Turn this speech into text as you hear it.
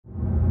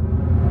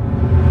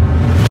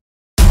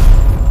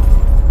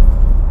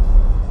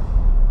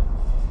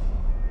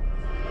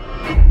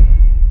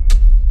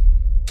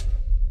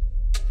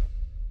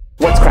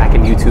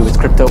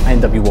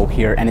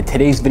here, and in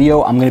today's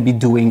video, I'm gonna be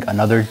doing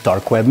another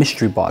dark web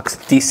mystery box.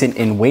 Decent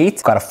in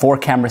weight, got a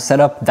 4-camera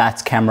setup,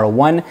 that's camera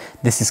 1,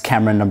 this is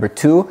camera number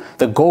 2,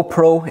 the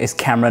GoPro is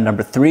camera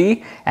number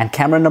 3, and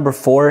camera number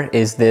 4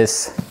 is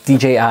this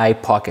DJI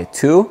Pocket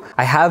 2.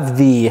 I have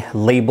the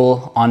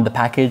label on the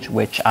package,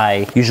 which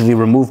I usually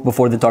remove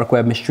before the dark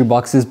web mystery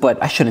boxes,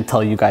 but I shouldn't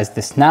tell you guys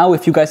this now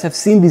if you guys have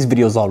seen these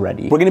videos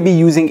already. We're gonna be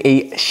using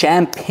a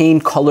champagne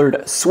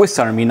colored Swiss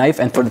Army knife,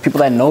 and for the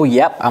people that know,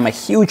 yep, I'm a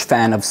huge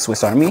fan of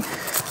Swiss Army.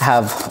 I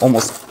have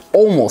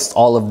almost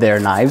all of their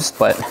knives,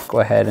 but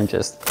go ahead and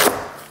just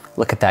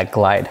look at that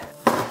glide.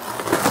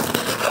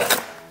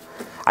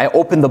 I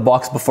opened the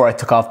box before I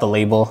took off the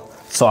label,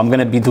 so I'm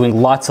gonna be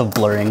doing lots of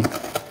blurring,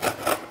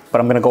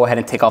 but I'm gonna go ahead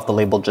and take off the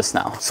label just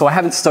now. So I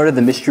haven't started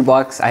the mystery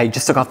box, I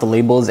just took off the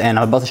labels, and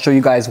I'm about to show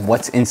you guys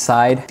what's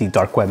inside the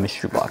dark web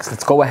mystery box.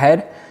 Let's go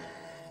ahead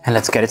and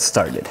let's get it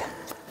started.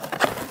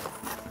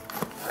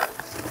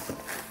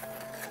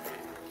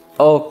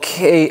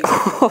 Okay,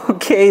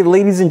 okay,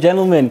 ladies and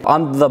gentlemen,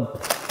 on the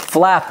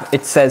flap,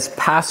 it says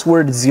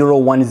password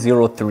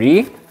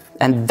 0103,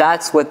 and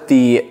that's what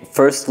the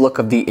first look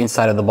of the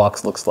inside of the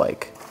box looks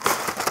like.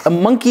 A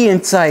monkey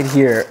inside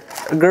here,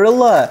 a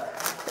gorilla.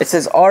 It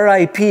says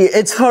RIP,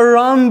 it's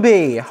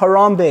Harambe,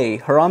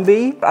 Harambe?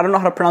 I don't know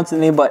how to pronounce the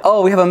name, but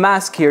oh, we have a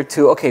mask here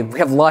too. Okay, we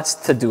have lots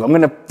to do. I'm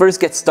gonna first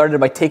get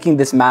started by taking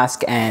this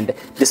mask and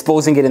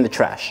disposing it in the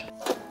trash.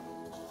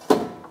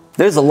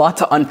 There's a lot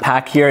to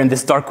unpack here in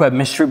this dark web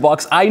mystery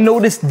box. I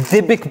noticed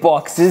dybbuk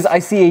boxes. I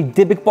see a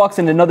dybbuk box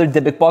and another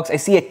dybbuk box. I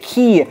see a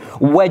key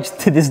wedged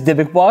to this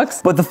dybbuk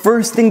box. But the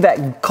first thing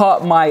that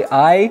caught my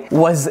eye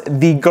was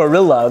the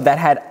gorilla that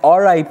had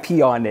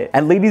RIP on it.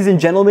 And ladies and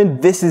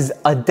gentlemen, this is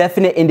a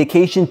definite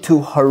indication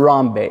to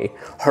Harambe.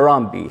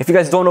 Harambe. If you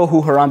guys don't know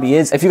who Harambe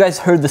is, if you guys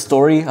heard the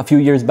story a few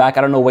years back,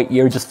 I don't know what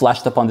year, just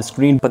flashed up on the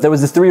screen, but there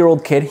was this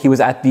 3-year-old kid. He was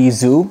at the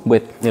zoo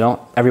with, you know,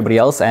 everybody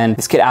else, and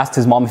this kid asked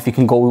his mom if he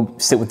can go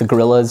sit with the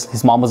gorillas.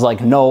 His mom was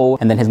like, no,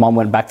 and then his mom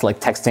went back to like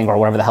texting or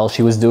whatever the hell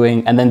she was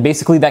doing, and then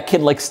basically that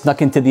kid like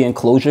snuck into the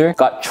enclosure,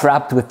 got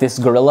trapped with this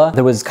gorilla.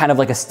 There was kind of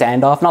like a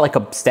standoff, not like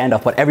a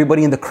standoff, but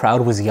everybody in the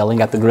crowd was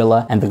yelling at the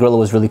gorilla, and the gorilla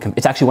was really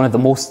it's actually one of the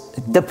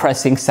most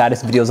depressing,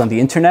 saddest videos on the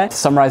internet. To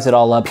summarize it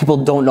all up, people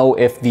don't know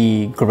if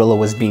the gorilla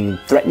was being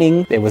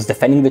threatening, it was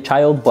defending the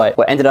child, but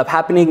what ended up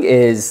happening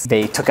is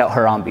they took out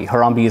Harambe.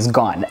 Harambe is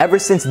gone. Ever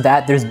since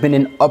that, there's been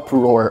an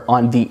uproar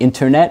on the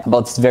internet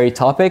about this very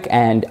topic,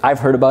 and I've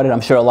heard about it.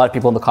 I'm sure a lot of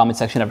people in the comment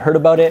section have heard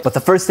about it, but the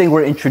first thing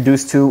we're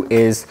introduced to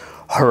is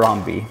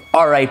Harambe.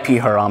 RIP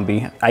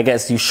Harambe. I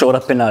guess you showed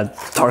up in a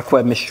dark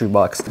web mystery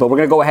box, but we're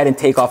gonna go ahead and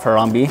take off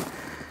Harambe.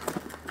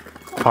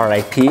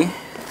 RIP.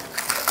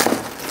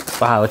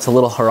 Wow, it's a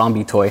little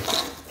Harambe toy.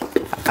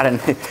 I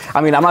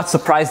mean, I'm not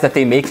surprised that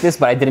they make this,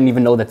 but I didn't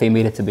even know that they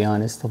made it, to be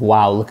honest.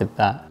 Wow, look at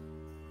that.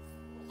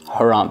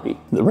 Harambe.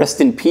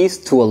 Rest in peace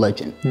to a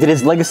legend. Did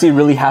his legacy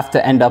really have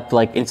to end up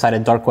like inside a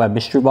dark web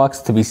mystery box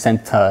to be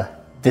sent to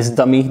this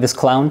dummy, this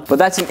clown? But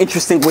that's an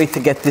interesting way to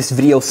get this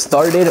video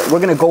started.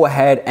 We're gonna go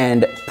ahead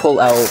and pull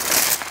out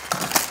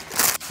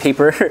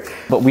paper,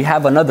 but we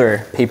have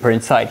another paper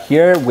inside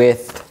here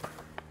with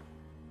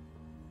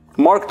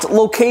marked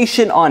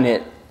location on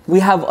it. We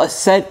have a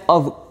set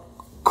of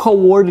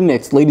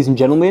coordinates, ladies and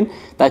gentlemen.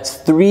 That's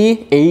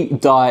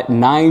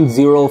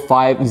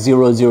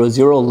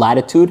 38.905000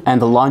 latitude,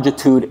 and the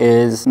longitude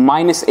is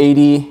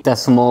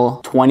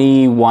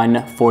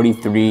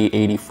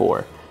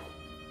 -80.214384.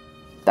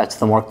 That's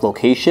the marked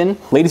location.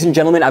 Ladies and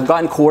gentlemen, I've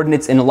gotten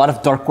coordinates in a lot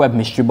of dark web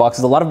mystery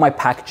boxes. A lot of my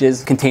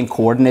packages contain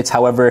coordinates.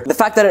 However, the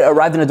fact that it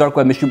arrived in a dark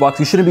web mystery box,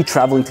 you shouldn't be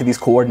traveling to these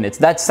coordinates.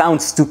 That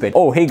sounds stupid.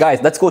 Oh, hey guys,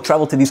 let's go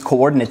travel to these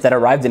coordinates that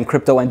arrived in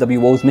Crypto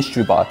NWO's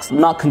mystery box. I'm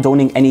not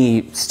condoning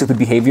any stupid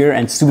behavior,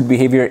 and stupid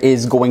behavior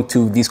is going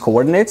to these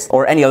coordinates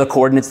or any other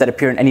coordinates that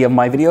appear in any of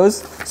my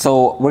videos.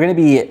 So we're gonna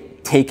be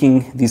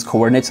taking these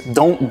coordinates.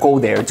 Don't go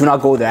there. Do not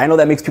go there. I know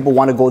that makes people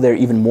want to go there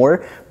even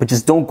more, but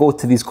just don't go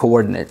to these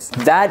coordinates.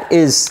 That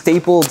is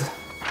stapled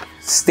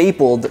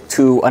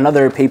to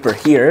another paper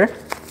here.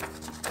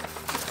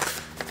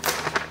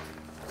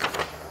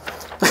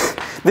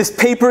 This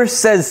paper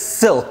says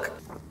silk.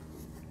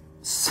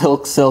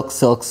 Silk, silk,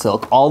 silk,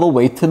 silk, all the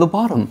way to the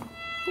bottom.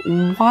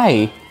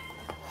 Why?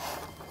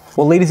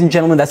 Well, ladies and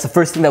gentlemen, that's the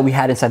first thing that we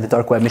had inside the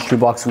dark web mystery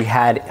box. We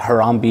had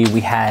Harambe,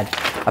 we had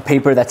a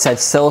paper that said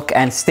silk,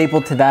 and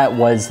stapled to that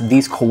was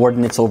these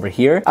coordinates over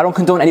here. I don't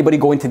condone anybody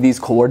going to these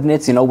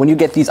coordinates. You know, when you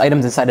get these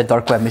items inside a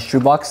dark web mystery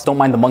box, don't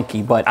mind the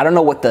monkey, but I don't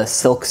know what the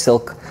silk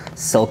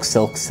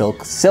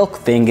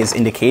thing is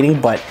indicating.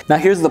 But now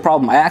here's the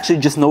problem. I actually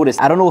just noticed,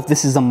 I don't know if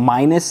this is a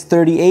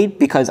 -38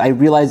 because I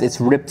realized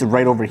it's ripped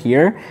right over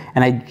here,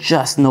 and I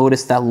just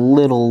noticed that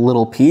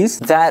little piece.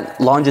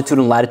 That longitude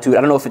and latitude,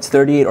 I don't know if it's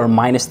 38 or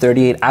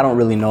 -38, I don't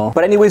really know.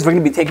 But anyways, we're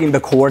gonna be taking the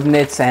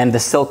coordinates and the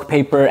silk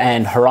paper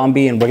and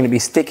Harambe, and we're gonna be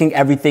sticking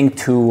everything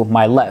to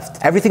my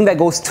left. Everything that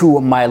goes to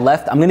my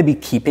left, I'm gonna be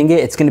keeping it.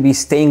 It's gonna be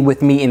staying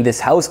with me in this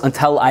house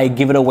until I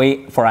give it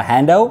away for a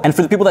handout. And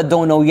for the people that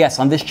don't know, yes,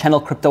 on this channel,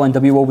 Crypto and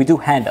WO, we do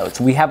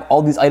handouts. We have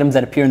all these items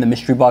that appear in the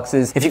mystery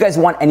boxes. If you guys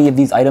want any of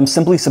these items,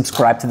 simply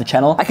subscribe to the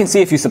channel. I can see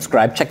if you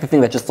subscribe. Check the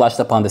thing that just flashed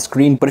up on the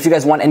screen. But if you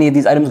guys want any of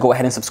these items, go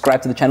ahead and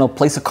subscribe to the channel.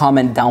 Place a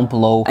comment down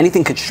below.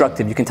 Anything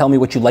constructive. You can tell me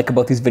what you like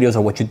about these videos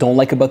or what you don't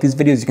like about these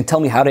videos. You can tell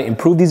me how to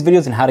improve these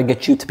videos and how to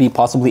get you to be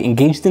possibly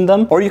engaged in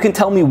them. Or you can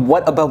tell me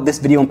what about this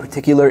video in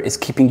particular is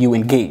keeping you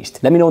engaged.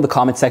 Let me know in the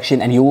comment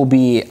section and you will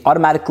be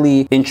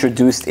automatically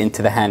introduced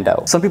into the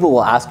handout. Some people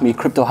will ask me,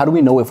 Crypto, how do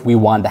we know if we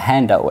won the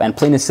handout? And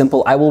plain and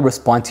simple, I will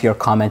respond to your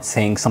comments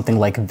saying something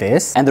like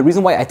this. And the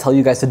reason why I tell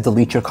you guys to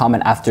delete your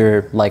comment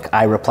after like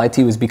I reply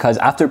to you is because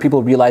after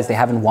people realize they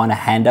haven't won a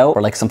handout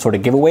or like some sort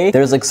of giveaway,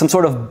 there's like some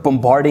sort of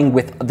bombarding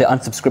with the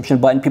unsubscription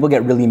button. People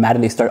get really mad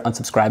and they start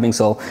unsubscribing.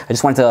 So I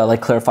just wanted to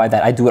like clarify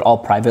that I do it all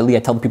privately. I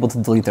tell people to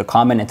delete their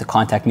comment and to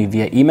contact me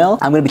via email.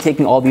 I'm going to be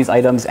taking all these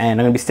items and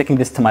I'm going to be sticking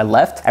this to my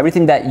left.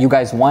 Everything that you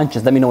guys want,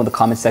 just let me know in the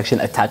comment section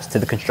attached to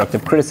the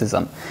constructive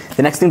criticism.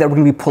 The next thing that we're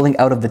going to be pulling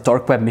out of the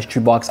dark web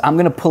mystery box, I'm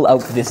going to pull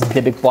out this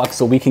dybbuk box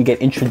so we can get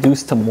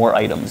introduced to more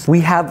items. We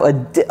have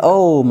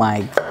oh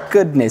my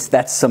goodness,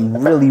 that's some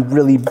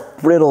really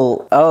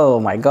brittle, oh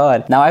my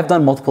god. Now I've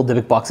done multiple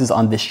dybbuk boxes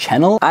on this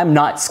channel. I'm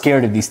not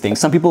scared of these things.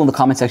 Some people in the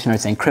comment section are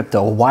saying,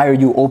 Crypto, why are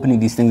you opening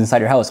these things inside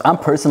your house? I'm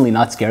personally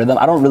not scared of them.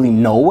 I don't really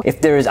know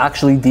if there is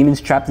actually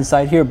demons trapped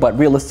inside here, but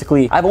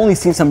realistically, I've only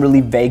seen some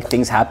really vague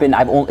things happen.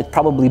 It's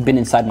probably been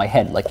inside my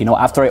head. Like, you know,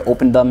 after I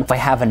opened them, if I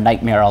have a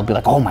nightmare, I'll be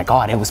like, oh my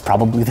god, it was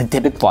probably the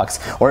dybbuk box.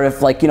 Or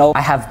if like, you know,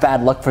 I have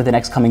bad luck for the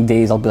next coming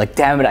days, I'll be like,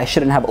 damn it, I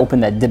shouldn't have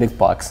opened that dybbuk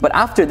box. But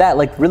after that,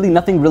 like really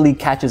nothing really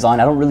catches on.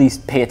 I don't really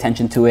pay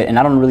attention to it, and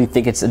I don't really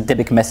think it's a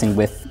dybbuk messing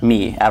with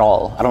me at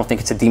all. I don't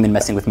think it's a demon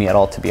messing with me at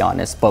all, to be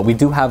honest. But we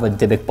do have a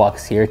dybbuk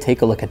box here.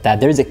 Take a look at that.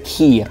 There's a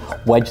key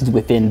wedged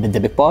within the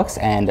dybbuk box,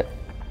 and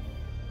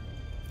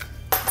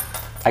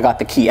I got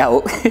the key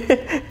out.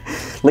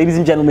 Ladies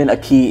and gentlemen, a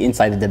key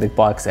inside the dybbuk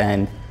box,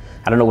 and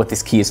I don't know what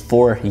this key is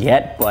for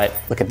yet, but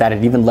look at that.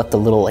 It even left a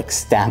little like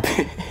stamp.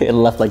 It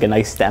left like a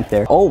nice stamp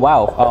there. Oh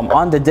wow,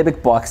 on the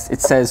dybbuk box,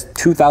 it says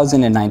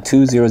 2009,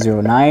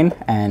 2009,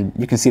 and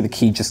you can see the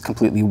key just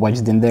completely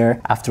wedged in there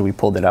after we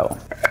pulled it out.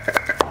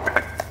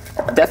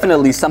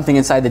 Definitely something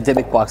inside the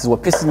dybbuk boxes.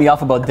 What pisses me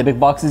off about dybbuk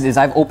boxes is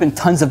I've opened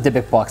tons of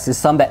dybbuk boxes,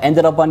 some that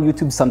ended up on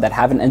YouTube, some that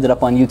haven't ended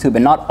up on YouTube,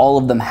 and not all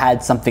of them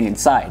had something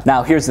inside.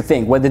 Now, here's the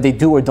thing, whether they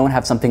do or don't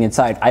have something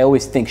inside, I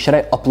always think, should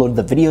I upload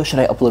the video? Should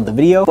I upload the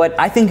video? But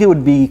I think it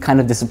would be kind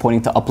of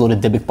disappointing to upload a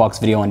dybbuk box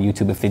video on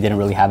YouTube if they didn't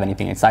really have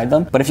anything inside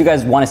them. But if you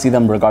guys want to see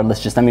them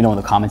regardless, just let me know in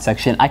the comment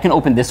section. I can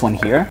open this one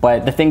here,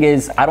 but the thing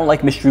is, I don't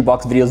like mystery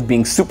box videos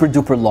being super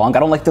duper long. I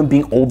don't like them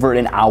being over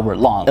an hour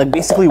long. Like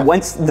basically,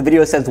 once the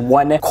video says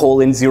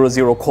 1:00:00,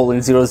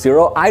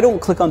 I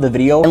don't click on the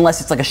video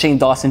unless it's like a Shane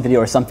Dawson video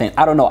or something.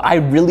 I don't know. I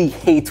really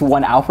hate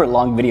 1 hour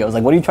long videos.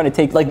 Like, what are you trying to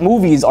take? Like,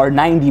 movies are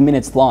 90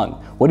 minutes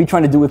long. What are you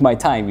trying to do with my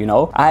time, you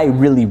know? I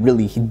really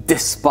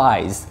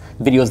despise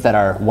videos that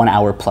are 1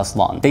 hour plus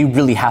long. They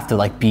really have to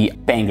like be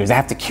bangers. I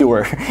have to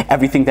cure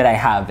everything that I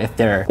have if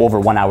they're over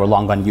 1 hour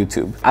long on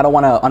YouTube. I don't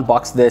want to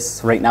unbox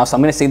this right now, so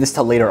I'm going to save this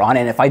till later on,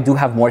 and if I do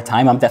have more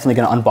time, I'm definitely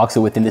going to unbox it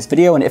within this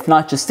video, and if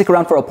not, just stick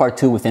around for a part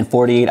 2 within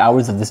 48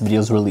 hours of this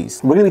video's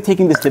release. We're going to be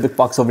taking this dybbuk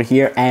box over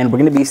here, and we're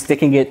going to be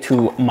sticking it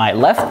to my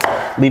left,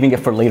 leaving it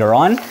for later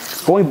on.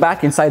 Going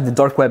back inside the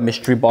dark web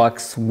mystery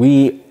box,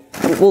 we'll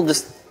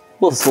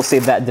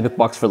save that dybbuk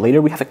box for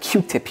later. We have a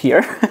Q-tip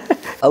here.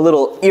 A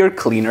little ear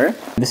cleaner.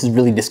 This is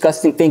really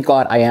disgusting. Thank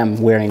God I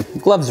am wearing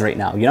gloves right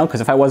now, you know,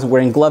 because if I wasn't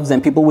wearing gloves, then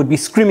people would be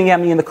screaming at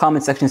me in the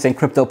comment section saying,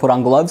 Crypto, put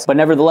on gloves. But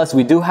nevertheless,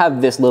 we do have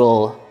this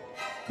little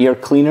ear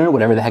cleaner,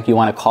 whatever the heck you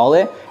want to call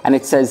it, and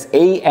it says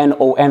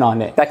ANON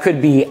on it. That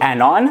could be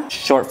Anon,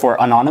 short for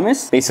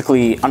anonymous.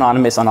 Basically,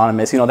 anonymous,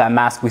 you know, that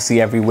mask we see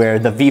everywhere.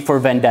 The V for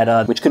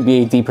Vendetta, which could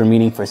be a deeper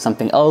meaning for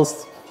something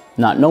else.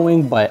 Not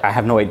knowing, but I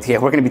have no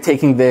idea. We're gonna be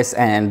taking this,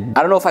 and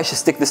I don't know if I should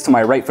stick this to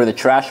my right for the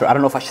trash, or I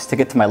don't know if I should stick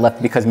it to my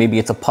left because maybe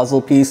it's a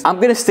puzzle piece. I'm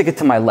gonna stick it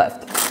to my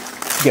left.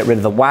 Get rid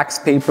of the wax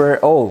paper.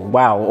 Oh,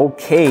 wow,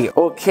 okay,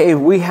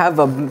 we have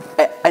an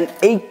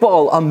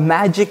 8-ball, a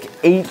magic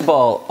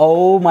 8-ball.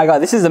 Oh my God,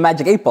 this is a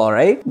magic 8-ball,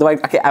 right?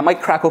 Okay, I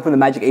might crack open the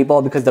magic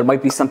 8-ball because there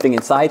might be something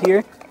inside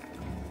here.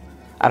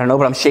 I don't know,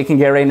 but I'm shaking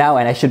it right now,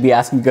 and I should be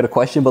asking a good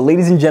question. But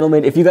ladies and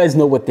gentlemen, if you guys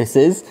know what this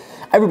is,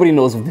 everybody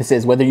knows what this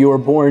is. Whether you were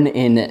born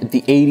in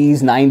the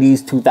 80s,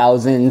 90s,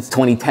 2000s,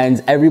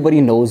 2010s,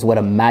 everybody knows what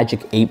a magic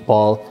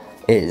 8-ball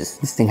is.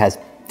 This thing has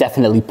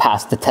definitely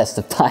passed the test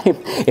of time,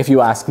 if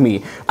you ask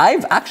me.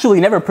 I've actually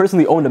never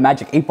personally owned a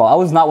magic 8-ball. I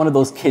was not one of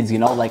those kids, you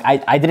know, like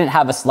I didn't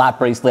have a slap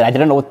bracelet. I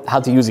didn't know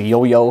how to use a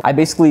yo-yo. I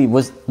basically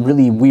was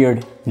really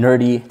weird,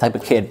 nerdy type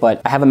of kid,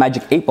 but I have a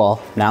magic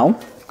 8-ball now.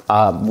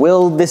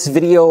 Will this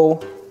video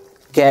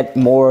get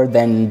more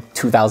than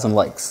 2,000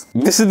 likes.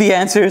 This is the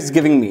answer it's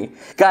giving me.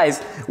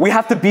 Guys, we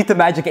have to beat the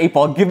magic 8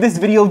 ball. Give this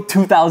video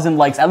 2,000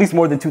 likes, at least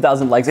more than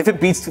 2,000 likes. If it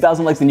beats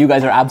 2,000 likes, then you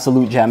guys are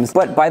absolute gems.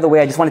 But by the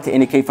way, I just wanted to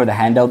indicate for the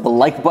handout, the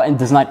like button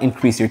does not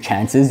increase your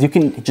chances. You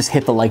can just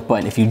hit the like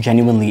button if you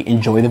genuinely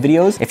enjoy the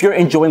videos. If you're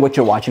enjoying what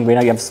you're watching right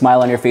now, you have a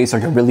smile on your face, or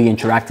you're really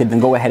interactive, then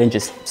go ahead and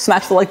just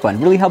smash the like button.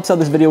 It really helps out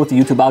this video with the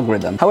YouTube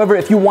algorithm. However,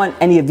 if you want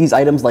any of these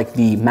items like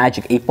the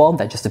magic 8 ball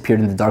that just appeared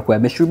in the dark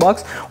web mystery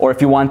box, or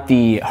if you want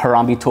the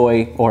Harambe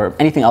toy or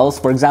anything else,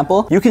 for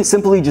example, you can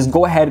simply just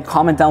go ahead,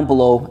 comment down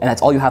below, and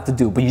that's all you have to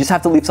do. But you just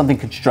have to leave something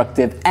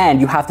constructive, and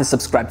you have to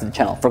subscribe to the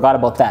channel. Forgot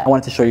about that. I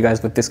wanted to show you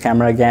guys with this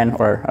camera again,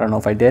 or I don't know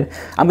if I did.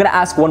 I'm gonna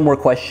ask one more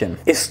question.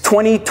 Is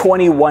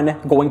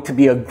 2021 going to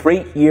be a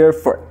great year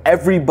for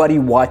everybody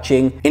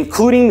watching,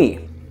 including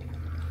me?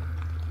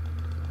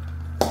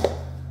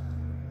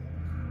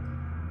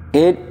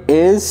 It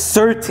is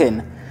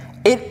certain.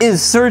 It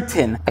is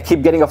certain. I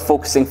keep getting a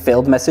focusing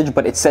failed message,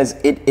 but it says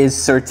it is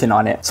certain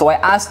on it. So I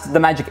asked the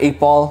magic 8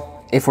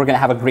 ball if we're gonna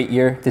have a great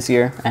year this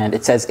year, and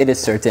it says it is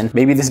certain.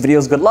 Maybe this video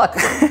is good luck.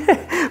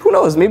 Who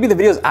knows? Maybe the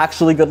video is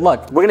actually good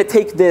luck. We're gonna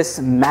take this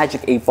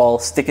magic 8 ball,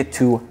 stick it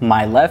to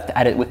my left,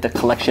 add it with the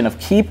collection of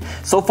keep.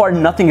 So far,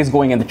 nothing is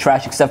going in the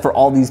trash except for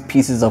all these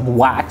pieces of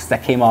wax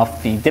that came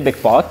off the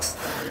dybbuk box.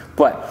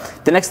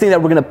 But the next thing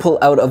that we're gonna pull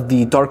out of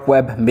the dark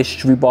web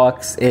mystery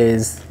box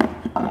is,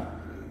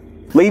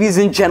 ladies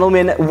and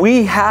gentlemen,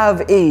 we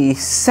have a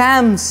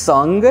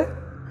Samsung.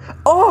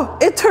 Oh,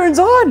 it turns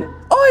on.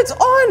 Oh, it's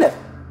on.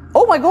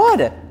 Oh my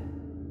God.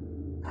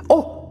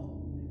 Oh,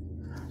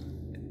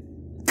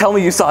 tell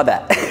me you saw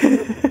that.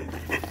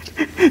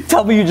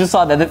 Tell me you just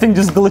saw that. The thing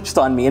just glitched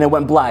on me and it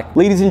went black.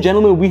 Ladies and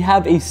gentlemen, we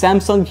have a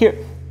Samsung here.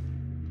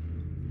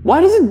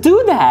 Why does it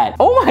do that?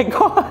 Oh my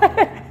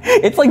God.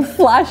 It's like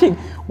flashing.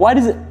 Why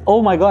does it?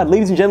 Oh my God,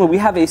 ladies and gentlemen, we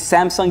have a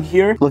Samsung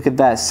here. Look at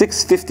that,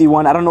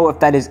 6:51. I don't know if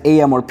that is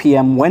AM or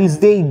PM.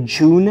 Wednesday,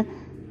 June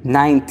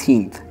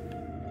 19th.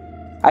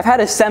 I've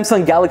had a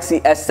Samsung Galaxy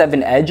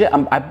S7 Edge.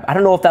 I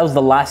don't know if that was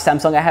the last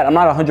Samsung I had. I'm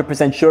not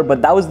 100% sure,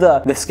 but that was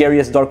the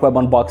scariest dark web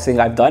unboxing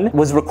I've done. It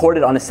was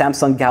recorded on a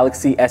Samsung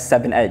Galaxy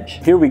S7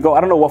 Edge. Here we go.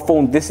 I don't know what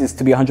phone this is,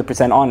 to be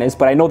 100% honest,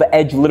 but I know the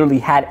Edge literally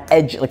had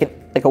edge, like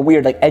a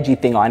weird like edgy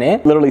thing on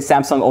it. Literally,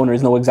 Samsung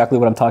owners know exactly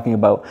what I'm talking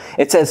about.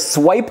 It says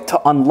swipe to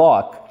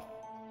unlock.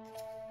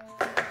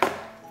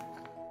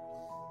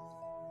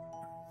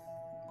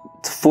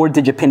 It's a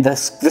 4-digit pin. The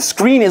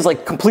screen is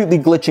like completely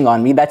glitching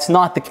on me. That's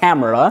not the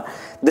camera.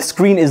 The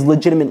screen is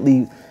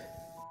legitimately,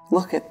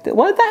 look at that.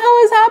 What the hell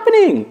is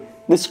happening?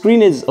 The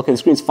screen is, okay, the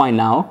screen's fine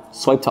now.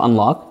 Swipe to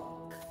unlock.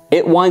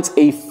 It wants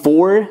a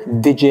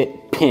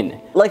 4-digit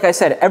pin. Like I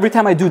said, every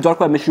time I do dark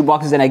web mystery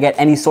boxes and I get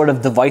any sort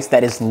of device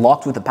that is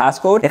locked with a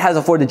passcode, it has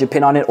a 4-digit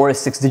pin on it or a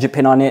 6-digit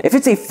pin on it. If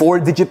it's a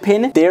 4-digit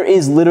pin, there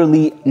is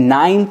literally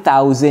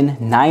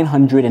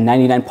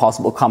 9,999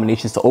 possible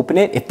combinations to open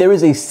it. If there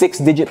is a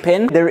 6-digit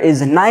pin, there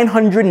is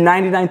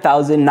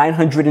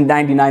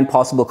 999,999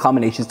 possible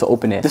combinations to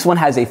open it. This one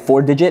has a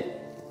 4-digit,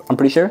 I'm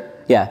pretty sure.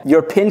 Yeah,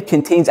 your pin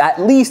contains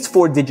at least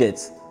 4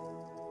 digits.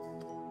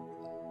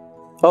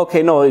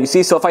 Okay, no, you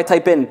see, so if I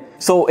type in,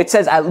 so it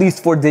says at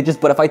least 4 digits,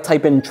 but if I try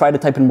to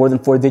type in more than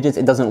 4 digits,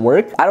 it doesn't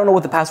work. I don't know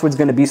what the password's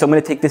gonna be, so I'm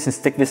gonna take this and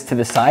stick this to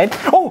the side.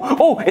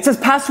 Oh, it says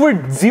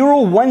password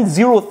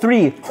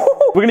 0103.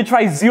 We're gonna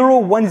try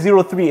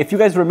 0103. If you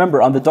guys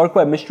remember, on the dark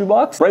web mystery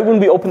box, right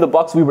when we opened the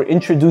box, we were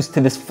introduced to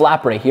this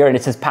flap right here, and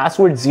it says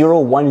password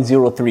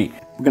 0103.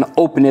 We're gonna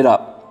open it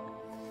up.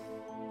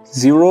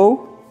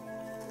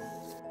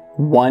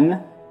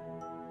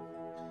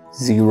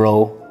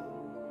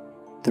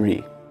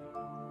 0103.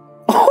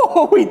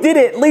 Oh, we did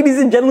it! Ladies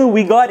and gentlemen,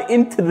 we got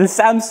into the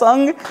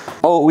Samsung.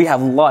 Oh, we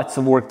have lots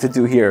of work to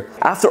do here.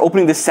 After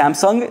opening the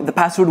Samsung, the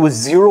password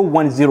was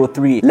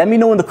 0103. Let me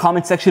know in the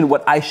comment section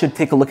what I should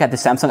take a look at the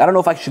Samsung. I don't know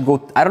if I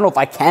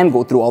can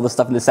go through all the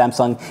stuff in the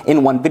Samsung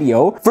in one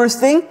video. First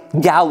thing,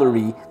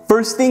 gallery.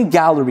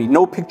 Gallery.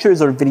 No pictures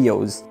or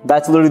videos.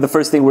 That's literally the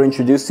first thing we're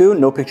introduced to.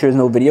 No pictures,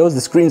 no videos.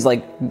 The screen's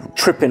like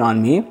tripping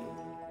on me.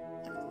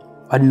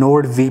 A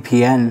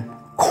NordVPN.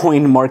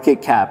 Coin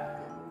market cap.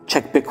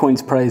 Check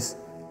Bitcoin's price.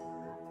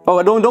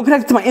 Oh, don't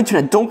connect to my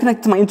internet. Don't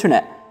connect to my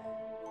internet.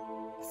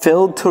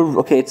 Failed to,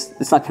 okay,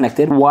 it's not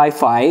connected.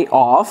 Wi-Fi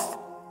off.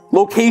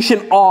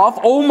 Location off.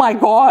 Oh my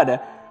God.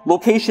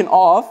 Location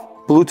off.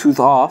 Bluetooth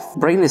off.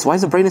 Brightness. Why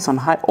is the brightness on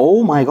high?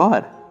 Oh my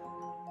God.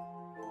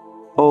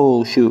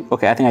 Oh shoot.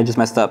 Okay, I think I just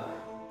messed up.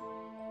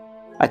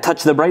 I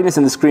touched the brightness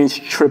and the screen's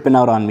tripping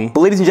out on me.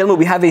 But ladies and gentlemen,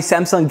 we have a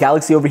Samsung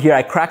Galaxy over here.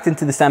 I cracked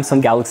into the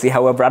Samsung Galaxy.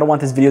 However, I don't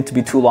want this video to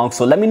be too long.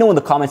 So let me know in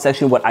the comment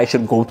section what I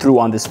should go through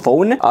on this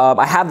phone.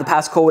 I have the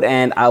passcode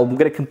and I'm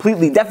gonna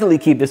definitely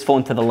keep this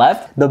phone to the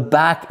left. The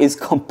back is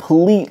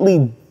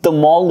completely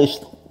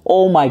demolished.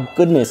 Oh my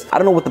goodness. I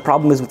don't know what the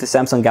problem is with the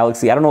Samsung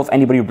Galaxy. I don't know if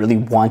anybody really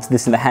wants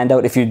this in the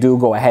handout. If you do,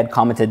 go ahead,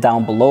 comment it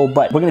down below.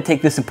 But we're gonna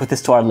take this and put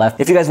this to our left.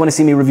 If you guys wanna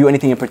see me review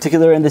anything in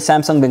particular in the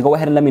Samsung, then go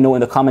ahead and let me know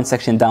in the comment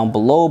section down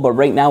below. But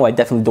right now, I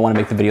definitely don't wanna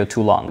make the video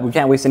too long. We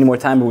can't waste any more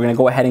time. We're gonna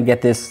go ahead and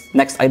get this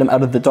next item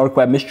out of the dark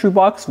web mystery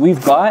box.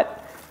 We've got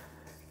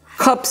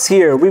Cups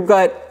here. We've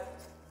got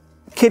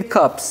kid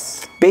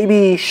cups.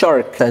 Baby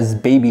shark. It says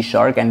baby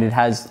shark and it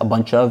has a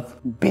bunch of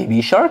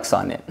baby sharks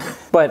on it.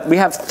 But we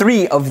have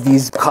 3 of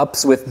these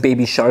cups with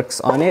baby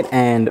sharks on it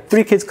and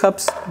 3 kids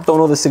cups. Don't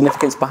know the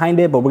significance behind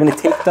it, but we're gonna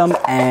take them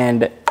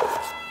and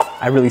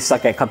I really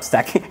suck at cup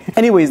stacking.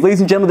 Anyways, ladies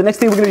and gentlemen, the next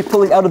thing we're gonna be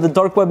pulling out of the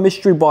dark web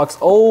mystery box.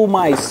 Oh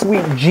my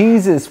sweet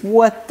Jesus,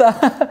 what the?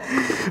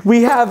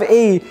 We have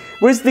a,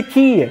 where's the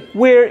key?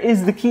 Where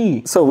is the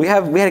key? So we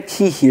had a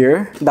key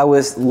here that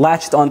was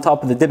latched on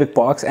top of the dybbuk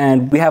box,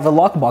 and we have a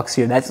lock box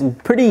here that's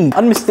pretty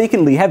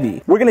unmistakably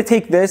heavy. We're gonna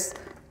take this,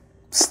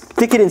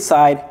 stick it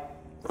inside.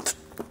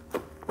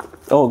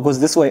 Oh, it goes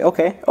this way,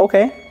 okay,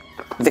 okay.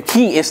 The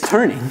key is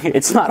turning,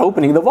 it's not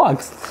opening the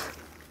box.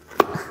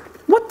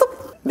 What the?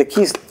 The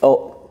keys,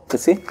 oh,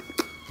 let's see.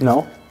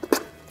 No,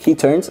 key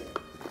turns.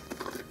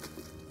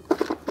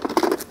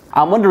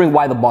 I'm wondering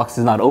why the box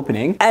is not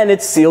opening. And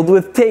it's sealed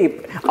with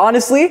tape.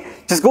 Honestly,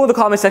 just go in the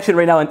comment section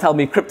right now and tell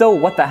me, Crypto,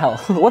 what the hell?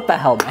 What the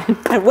hell,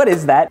 man? What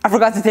is that? I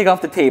forgot to take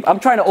off the tape. I'm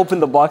trying to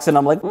open the box and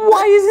I'm like,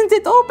 why isn't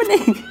it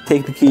opening?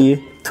 Take the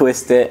key,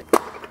 twist it.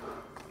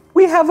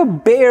 We have a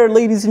bear,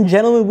 ladies and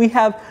gentlemen. We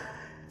have...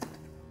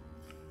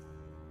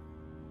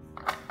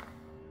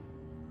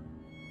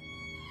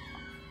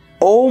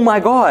 Oh my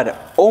God,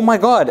 oh my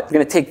God. I'm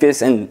gonna take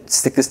this and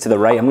stick this to the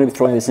right. I'm gonna be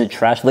throwing this in the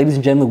trash. Ladies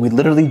and gentlemen, we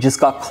literally just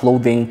got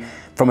clothing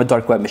from a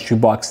dark web mystery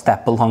box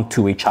that belonged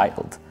to a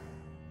child.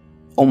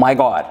 Oh my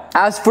God.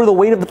 As for the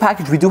weight of the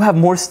package, we do have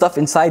more stuff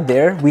inside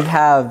there. We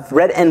have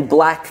red and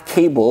black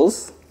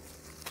cables.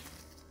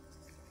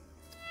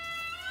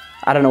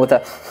 I don't know what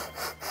that,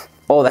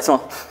 oh, that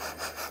smells,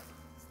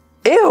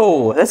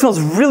 ew, that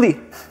smells really,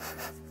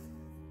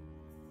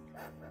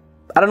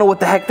 I don't know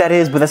what the heck that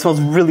is, but that smells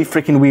really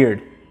freaking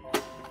weird.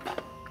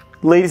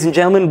 Ladies and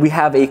gentlemen, we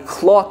have a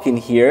clock in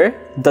here.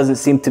 Doesn't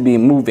seem to be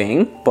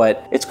moving,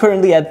 but it's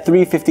currently at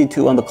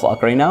 3:52 on the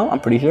clock right now, I'm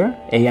pretty sure.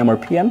 AM or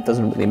PM,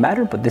 doesn't really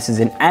matter, but this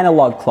is an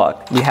analog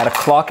clock. We had a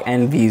clock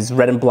and these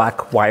red and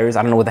black wires.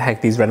 I don't know what the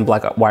heck these red and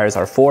black wires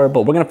are for,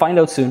 but we're gonna find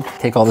out soon.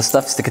 Take all the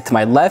stuff, stick it to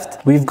my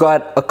left. We've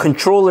got a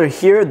controller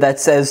here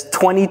that says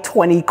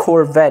 2020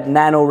 Corvette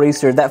Nano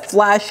Racer that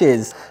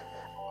flashes.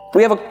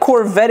 We have a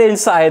Corvette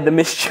inside the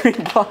mystery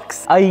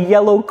box. A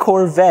yellow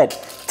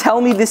Corvette. Tell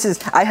me this is,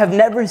 I have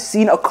never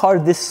seen a car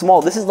this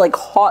small. This is like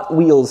Hot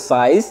Wheels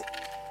size.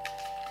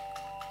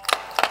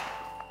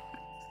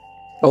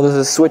 Oh, there's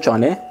a switch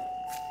on it.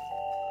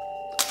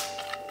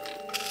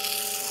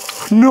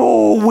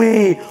 No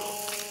way.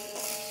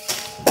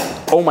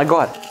 Oh my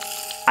God.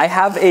 I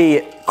have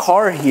a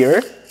car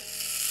here.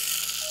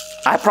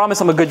 I promise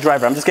I'm a good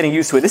driver. I'm just getting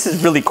used to it. This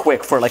is really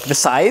quick for like the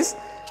size.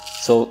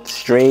 So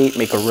straight,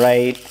 make a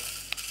right,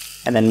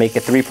 and then make a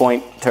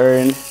 3-point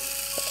turn.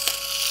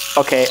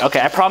 Okay,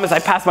 I promise I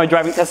passed my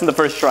driving test in the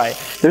first try.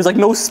 There's like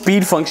no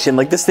speed function.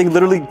 Like this thing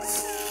literally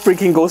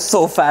freaking goes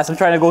so fast. I'm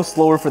trying to go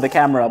slower for the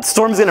camera.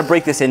 Storm's gonna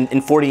break this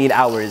in 48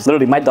 hours.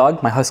 Literally, my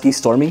dog, my husky,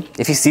 Stormy,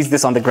 if he sees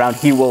this on the ground,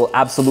 he will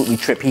absolutely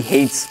trip. He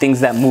hates things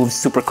that move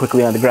super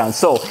quickly on the ground.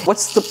 So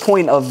what's the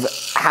point of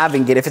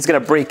having it if it's gonna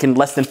break in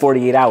less than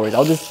 48 hours?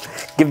 I'll just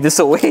give this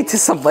away to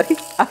somebody.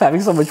 I'm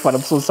having so much fun,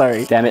 I'm so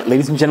sorry. Damn it,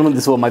 ladies and gentlemen,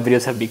 this is what my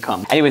videos have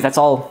become. Anyways, that's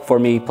all for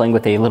me playing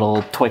with a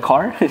little toy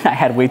car. I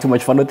had way too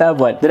much fun with that,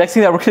 but the next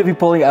thing that we're gonna be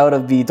pulling out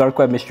of the dark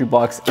web mystery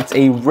box, it's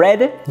a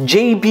red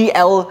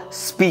JBL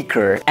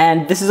speaker.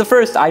 And this is the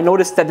first. I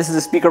noticed that this is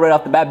a speaker right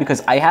off the bat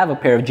because I have a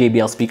pair of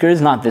JBL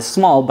speakers, not this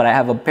small, but I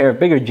have a pair of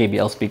bigger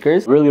JBL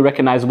speakers. Really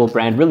recognizable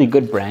brand, really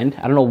good brand.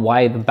 I don't know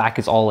why the back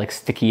is all like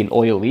sticky and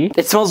oily.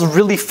 It smells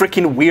really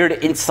freaking weird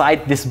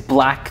inside this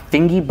black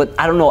thingy, but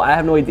I don't know, I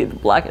have no idea.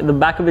 The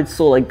back of it's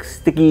so like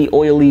sticky,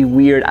 oily,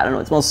 weird. I don't know,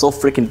 it smells so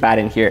freaking bad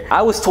in here.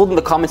 I was told in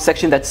the comment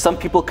section that some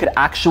people could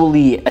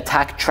actually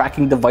attack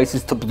tracking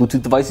devices to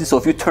Bluetooth devices. So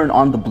if you turn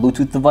on the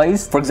Bluetooth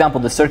device, for example,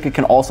 the circuit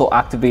can also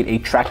activate a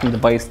tracking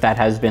device that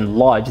has been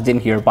lodged in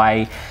here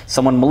by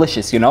someone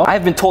malicious, you know?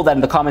 I've been told that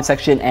in the comment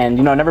section, and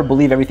you know, never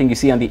believe everything you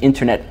see on the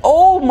internet.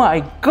 Oh my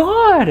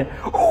God,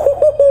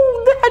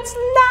 ooh, that's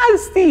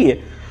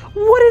nasty.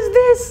 What is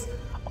this?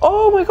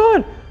 Oh my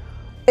God,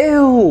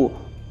 ew.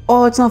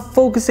 Oh, it's not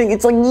focusing,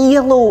 it's like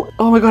yellow.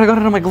 Oh my God, I got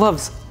it on my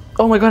gloves.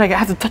 Oh my God, I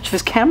have to touch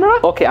this camera?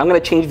 Okay, I'm gonna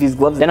change these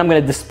gloves, then I'm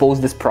gonna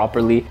dispose this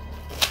properly.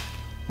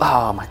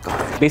 Oh my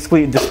God.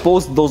 Basically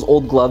dispose those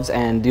old gloves,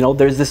 and you know,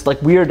 there's this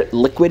like weird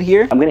liquid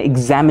here. I'm gonna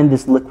examine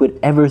this liquid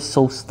ever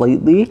so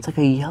slightly. It's like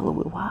a yellow,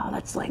 wow,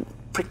 that's like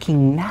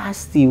freaking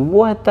nasty.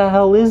 What the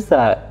hell is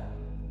that?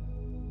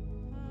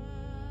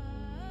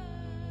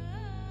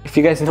 If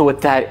you guys know what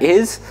that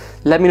is,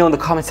 let me know in the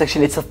comment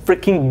section. It's a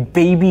freaking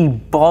baby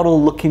bottle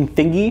looking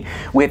thingy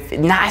with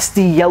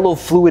nasty yellow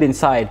fluid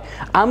inside.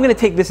 I'm gonna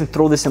take this and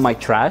throw this in my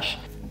trash.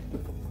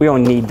 We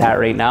don't need that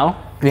right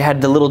now. We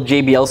had the little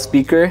JBL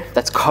speaker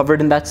that's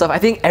covered in that stuff. I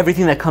think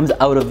everything that comes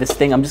out of this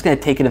thing, I'm just gonna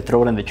take it and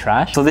throw it in the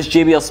trash. So this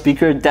JBL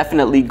speaker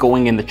definitely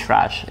going in the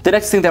trash. The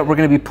next thing that we're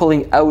gonna be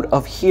pulling out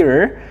of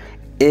here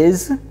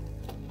is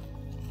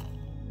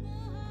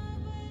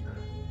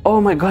Oh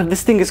my god,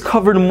 this thing is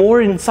covered more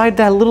inside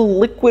that little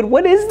liquid.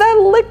 What is that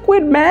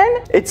liquid,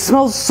 man? It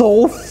smells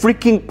so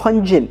freaking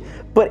pungent.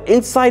 But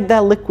inside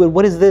that liquid,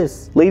 what is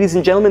this? Ladies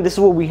and gentlemen, this is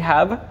what we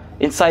have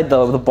inside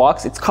the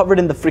box. It's covered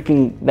in the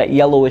freaking, that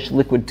yellowish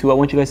liquid too. I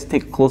want you guys to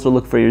take a closer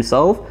look for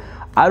yourself.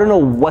 I don't know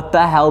what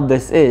the hell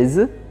this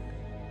is.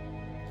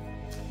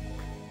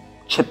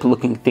 Chip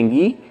looking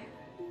thingy.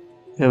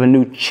 We have a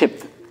new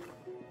chip.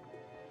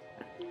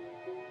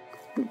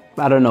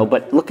 I don't know,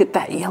 but look at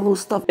that yellow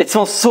stuff. It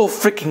smells so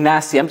freaking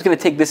nasty. I'm just gonna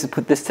take this and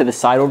put this to the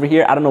side over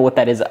here. I don't know what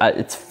that is.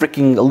 It's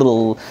freaking a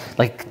little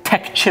like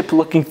tech chip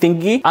looking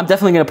thingy. I'm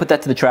definitely gonna put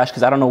that to the trash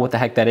because I don't know what the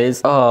heck that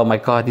is. Oh my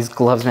god, these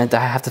gloves, man. I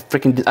have to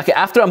freaking do. Okay,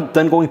 after I'm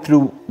done going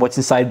through what's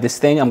inside this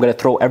thing, I'm gonna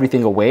throw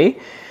everything away.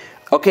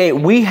 Okay,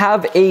 we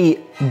have a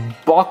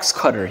box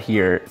cutter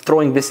here.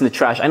 Throwing this in the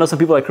trash. I know some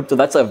people are like, Crypto,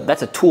 that's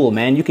a tool,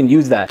 man. You can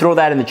use that. Throw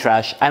that in the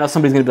trash. I know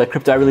somebody's gonna be like,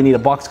 Crypto, I really need a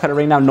box cutter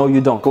right now. No,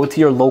 you don't. Go to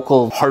your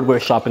local hardware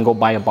shop and go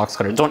buy a box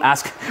cutter. Don't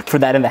ask for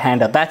that in the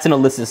handout. That's an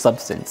illicit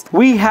substance.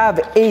 We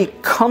have a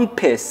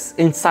compass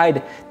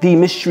inside the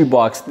mystery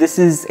box. This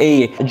is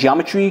a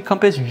geometry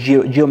compass,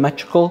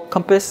 geometrical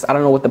compass. I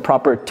don't know what the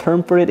proper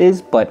term for it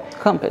is, but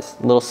compass,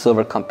 little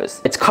silver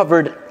compass. It's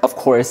covered, of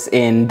course,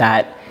 in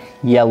that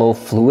yellow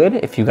fluid.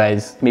 If you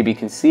guys maybe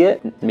can see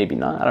it, maybe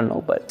not, I don't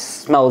know, but it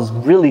smells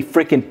really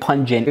freaking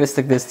pungent. I'm gonna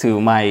stick this to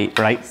my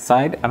right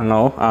side. I don't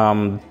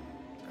know.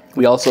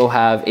 We also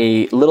have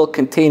a little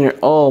container.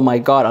 Oh my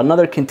god,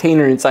 another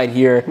container inside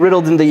here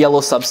riddled in the yellow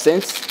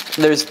substance.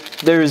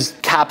 There's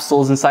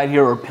capsules inside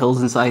here or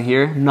pills inside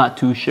here, not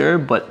too sure,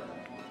 but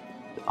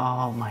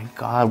oh my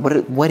god,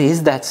 what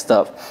is that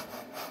stuff?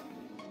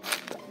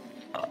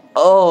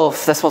 Oh,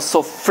 that smells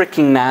so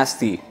freaking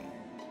nasty.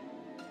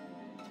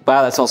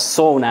 Wow, that smells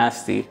so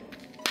nasty.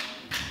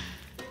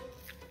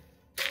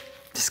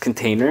 This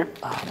container.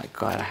 Oh my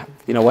god.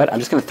 You know what? I'm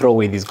just gonna throw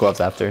away these gloves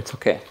after. It's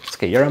okay. It's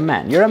okay. You're a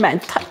man. You're a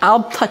man.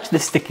 I'll touch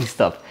this sticky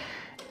stuff.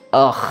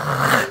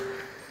 Ugh.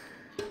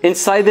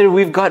 Inside there,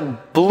 we've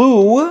got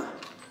blue.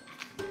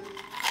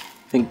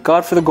 Thank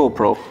God for the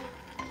GoPro.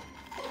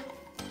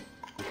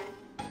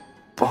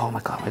 Oh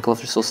my god, my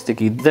gloves are so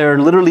sticky. They're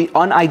literally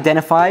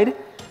unidentified.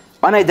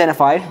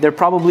 They're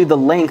probably the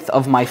length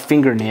of my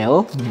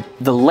fingernail,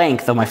 the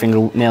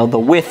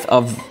width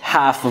of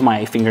half of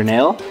my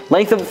fingernail,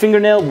 length of a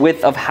fingernail,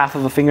 width of half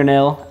of a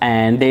fingernail,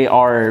 and they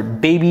are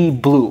baby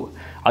blue.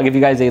 I'll give you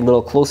guys a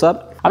little close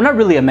up. I'm not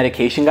really a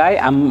medication guy.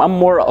 I'm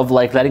more of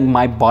like letting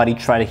my body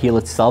try to heal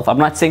itself. I'm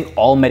not saying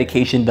all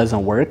medication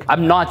doesn't work.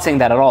 I'm not saying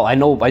that at all. I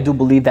do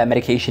believe that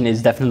medication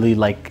is definitely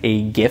like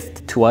a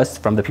gift to us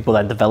from the people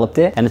that developed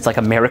it. And it's like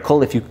a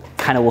miracle if you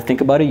kind of will think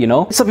about it, you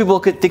know? Some people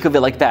could think of it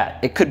like that.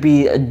 It could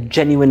be a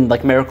genuine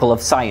like miracle of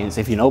science,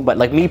 if you know, but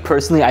like me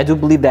personally, I do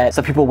believe that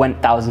some people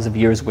went thousands of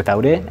years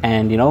without it,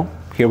 and you know,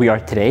 here we are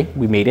today,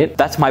 we made it.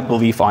 That's my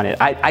belief on it.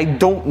 I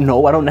don't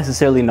know, I don't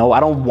necessarily know. I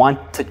don't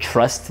want to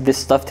trust this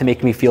stuff to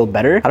make me feel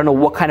better. I don't know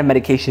what kind of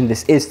medication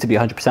this is, to be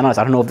 100% honest.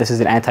 I don't know if this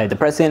is an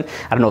antidepressant.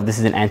 I don't know if this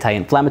is an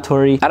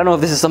anti-inflammatory. I don't know if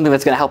this is something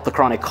that's gonna help the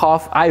chronic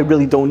cough. I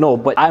really don't know,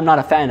 but I'm not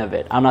a fan of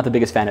it. I'm not the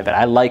biggest fan of it.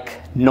 I like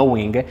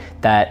knowing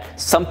that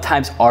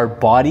sometimes our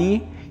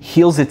body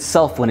heals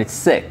itself when it's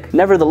sick.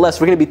 Nevertheless,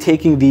 we're gonna be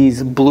taking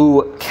these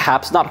blue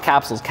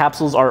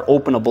capsules are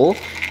openable.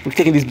 We're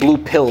taking these blue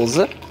pills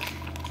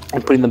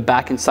and putting them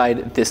back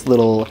inside this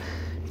little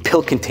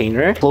pill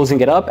container,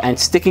 closing it up and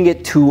sticking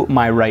it to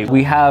my right.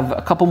 We have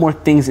a couple more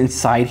things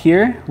inside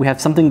here. We have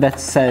something that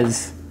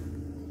says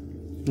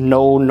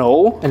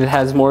no, and it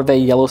has more of that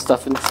yellow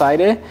stuff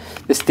inside it.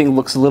 This thing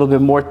looks a little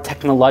bit more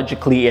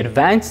technologically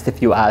advanced,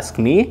 if you ask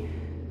me.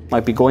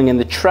 Might be going in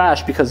the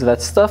trash because of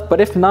that stuff, but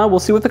if not, we'll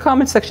see what the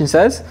comment section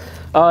says.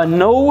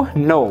 No.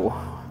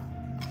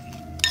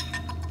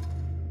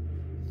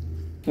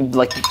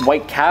 Like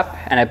white cap,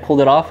 and I pulled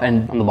it off,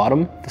 and on the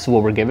bottom, this is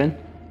what we're given.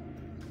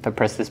 If I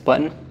press this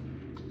button,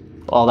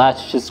 well,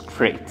 that's just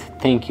great.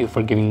 Thank you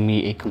for giving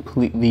me a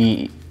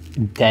completely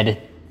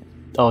dead,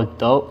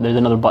 oh, there's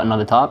another button on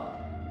the top.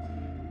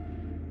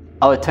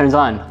 Oh, it turns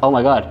on. Oh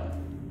my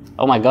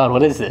god,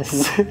 what is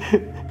this?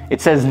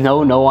 It says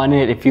no on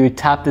it. If you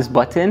tap this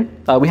button,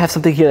 we have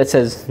something here that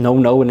says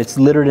no, and it's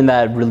littered in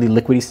that really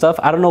liquidy stuff.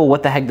 I don't know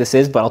what the heck this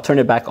is, but I'll turn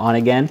it back on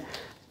again.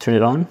 Turn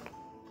it on.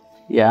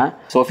 Yeah,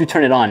 so if you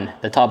turn it on,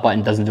 the top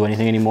button doesn't do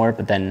anything anymore,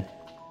 but then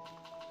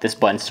this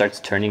button starts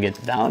turning it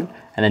down,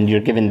 and then you're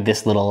given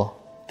this little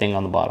thing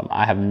on the bottom.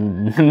 I have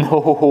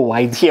no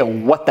idea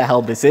what the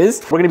hell this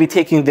is. We're gonna be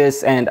taking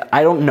this, and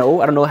I don't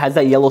know, it has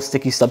that yellow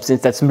sticky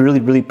substance that's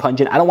really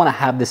pungent. I don't wanna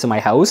have this in my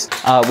house.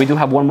 We do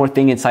have one more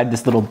thing inside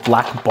this little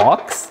black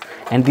box,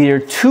 and there are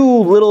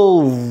two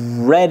little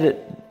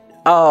red,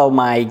 oh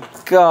my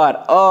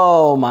god.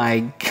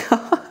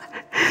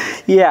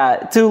 Yeah,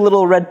 two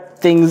little red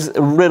things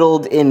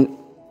riddled in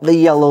the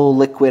yellow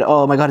liquid.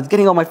 Oh my god, it's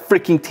getting on my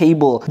freaking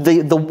table.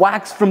 The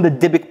wax from the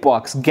dybbuk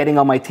box getting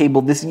on my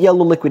table. This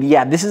yellow liquid,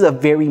 yeah, this is a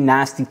very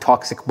nasty,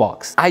 toxic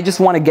box. I just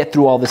want to get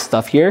through all this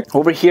stuff here.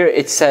 Over here,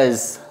 it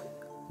says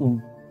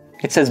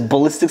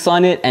ballistics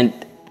on it, and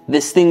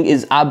This thing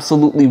is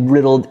absolutely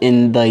riddled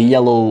in the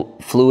yellow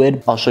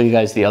fluid. I'll show you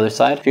guys the other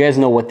side. If you guys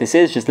know what this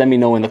is, just let me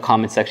know in the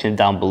comment section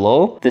down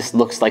below. This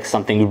looks like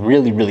something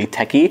really, really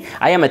techy.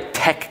 I am a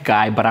tech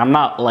guy, but I'm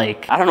not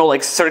like, I don't know,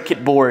 like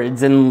circuit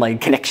boards and like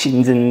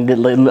connections and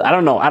I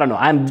don't know.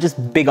 I'm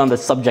just big on the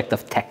subject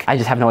of tech. I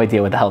just have no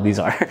idea what the hell these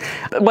are.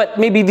 But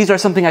maybe these are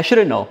something I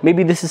shouldn't know.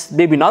 Maybe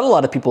not a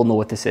lot of people know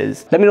what this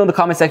is. Let me know in the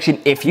comment section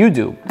if you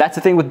do. That's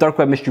the thing with dark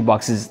web mystery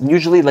boxes.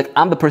 Usually, like,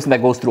 I'm the person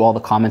that goes through all the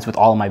comments with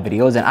all of my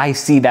videos, and I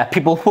see that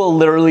people will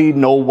literally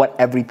know what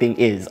everything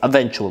is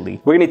eventually.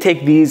 We're gonna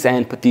take these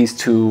and put these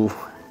to...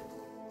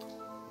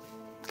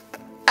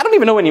 I don't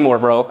even know anymore,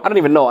 bro. I don't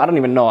even know.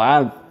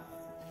 I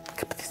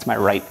put these to my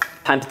right.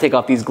 Time to take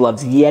off these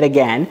gloves yet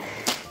again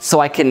so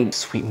I can...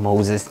 Sweet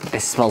Moses,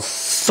 this smells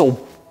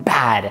so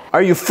bad.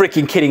 Are you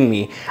freaking kidding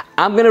me?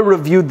 I'm gonna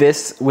review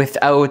this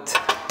without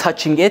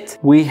touching it.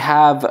 We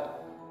have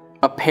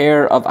a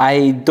pair of,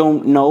 I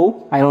don't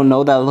know,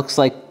 that looks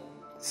like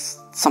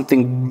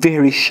something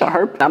very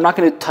sharp. I'm not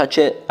gonna touch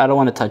it. I don't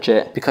wanna touch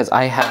it because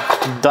I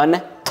have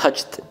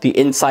touched the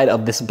inside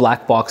of this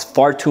black box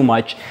far too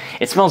much.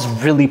 It smells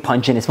really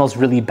pungent. It smells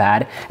really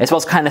bad. It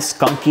smells kind of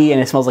skunky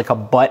and it smells like a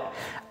butt.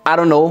 I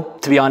don't know,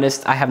 to be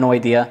honest, I have no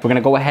idea. We're gonna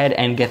go ahead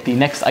and get the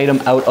next item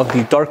out of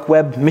the dark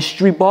web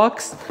mystery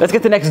box. Let's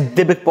get the next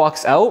dybbuk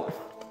box out.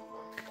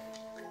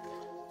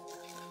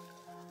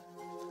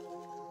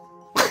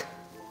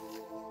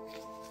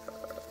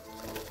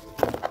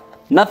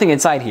 Nothing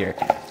inside here.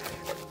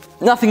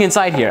 Nothing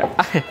inside here.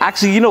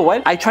 Actually, you know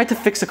what? I tried to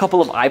fix a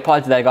couple of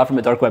iPods that I got from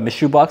a dark web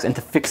mystery box, and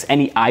to fix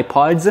any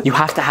iPods, you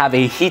have to have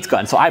a heat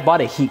gun. So I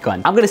bought a heat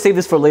gun. I'm gonna save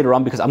this for later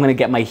on because I'm gonna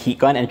get my heat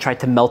gun and try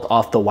to melt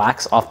off the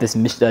wax off this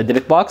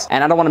dybbuk box.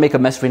 And I don't wanna make a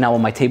mess right now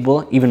on my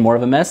table, even more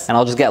of a mess. And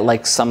I'll just get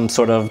like some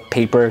sort of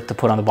paper to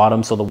put on the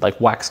bottom so the like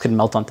wax can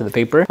melt onto the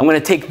paper. I'm gonna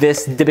take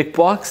this dybbuk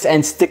box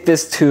and stick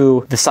this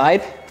to the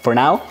side for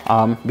now.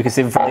 We can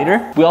save it for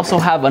later. We also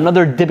have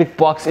another dybbuk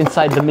box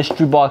inside the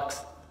mystery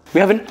box. We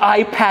have an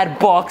iPad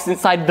box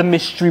inside the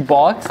mystery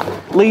box.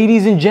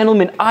 Ladies and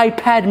gentlemen,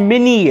 iPad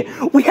mini.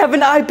 We have an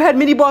iPad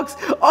mini box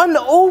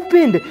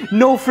unopened.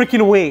 No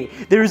freaking way.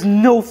 There is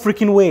no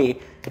freaking way.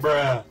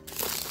 Bruh.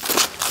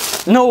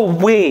 No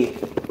way.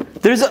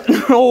 There's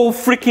no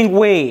freaking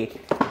way.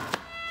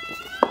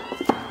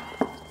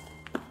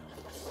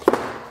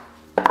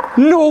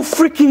 No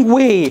freaking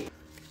way.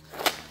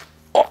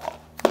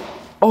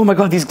 Oh my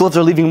God, these gloves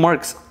are leaving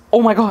marks.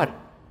 Oh my God.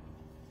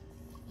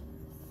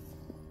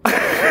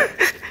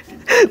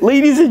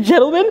 Ladies and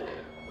gentlemen,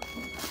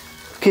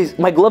 okay,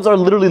 my gloves are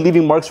literally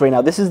leaving marks right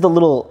now. This is the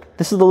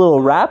little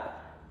wrap.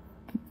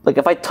 Like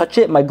if I touch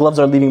it, my gloves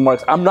are leaving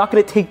marks. I'm not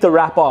gonna take the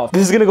wrap off.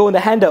 This is gonna go in the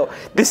handout.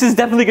 This is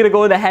definitely gonna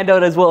go in the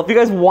handout as well. If you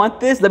guys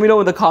want this, let me know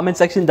in the comment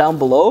section down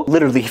below.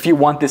 Literally, if you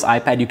want this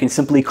iPad, you can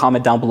simply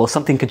comment down below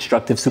something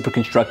constructive, super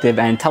constructive,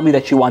 and tell me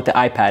that you want the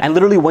iPad. And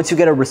literally, once you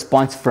get a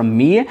response from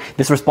me,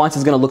 this response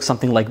is gonna look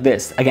something like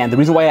this. Again, the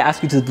reason why I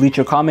ask you to delete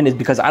your comment is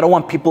because I don't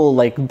want people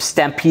like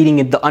stampeding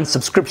in the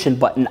unsubscription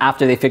button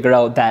after they figure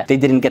out that they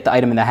didn't get the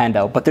item in the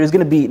handout. But there's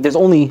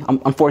only,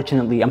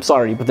 unfortunately, I'm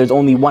sorry, but there's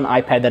only one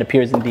iPad that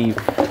appears in the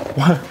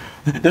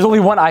there's only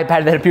one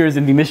iPad that appears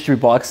in the mystery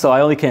box, so I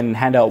only can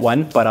hand out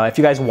one. But if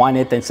you guys want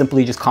it, then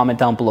simply just comment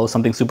down below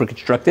something super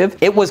constructive.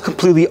 It was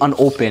completely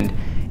unopened.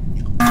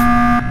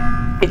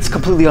 It's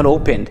completely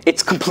unopened.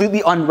 It's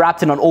completely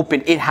unwrapped and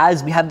unopened. We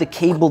have the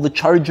cable, the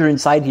charger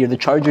inside here, the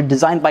charger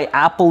designed by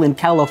Apple in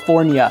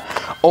California.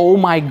 Oh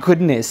my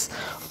goodness.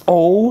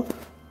 Oh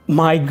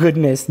my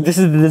goodness. This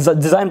is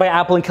designed by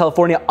Apple in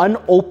California,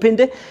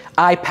 unopened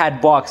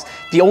iPad box.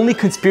 The only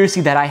conspiracy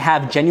that I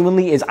have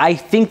genuinely is I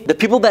think the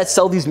people that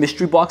sell these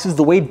mystery boxes,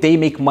 the way they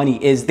make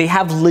money is they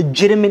have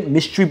legitimate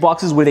mystery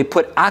boxes where they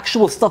put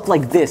actual stuff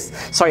like this.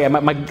 Sorry,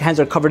 my hands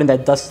are covered in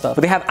that dust stuff.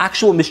 But they have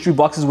actual mystery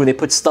boxes where they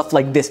put stuff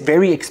like this,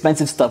 very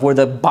expensive stuff, where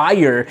the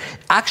buyer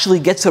actually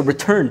gets a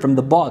return from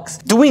the box.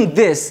 Doing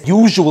this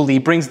usually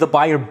brings the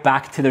buyer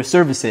back to their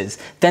services.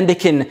 Then they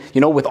can,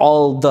 you know, with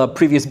all the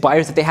previous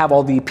buyers that they have,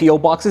 all the PO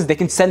boxes, they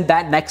can send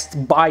that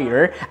next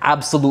buyer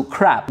absolute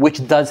crap,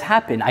 which does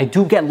happen. I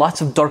do get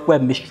lots of dark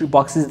web mystery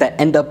boxes that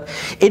end up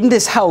in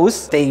this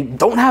house. They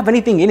don't have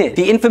anything in it.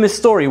 The infamous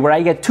story where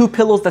I get 2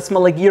 pillows that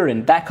smell like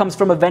urine. That comes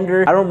from a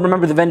vendor. I don't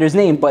remember the vendor's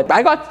name, but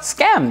I got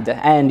scammed.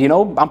 And you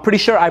know, I'm pretty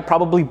sure I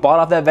probably bought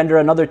off that vendor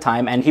another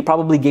time and he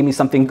probably gave me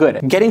something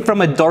good. Getting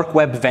from a dark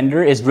web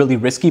vendor is really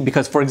risky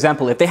because, for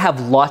example, if they have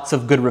lots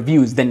of good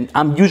reviews, then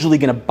I'm usually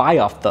gonna buy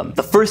off them.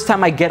 The first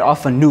time I get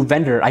off a new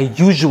vendor, I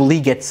usually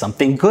get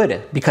something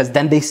good because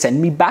then they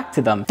send me back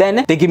to them.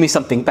 Then they give me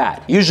something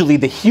bad. Usually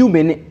the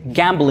human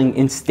gambling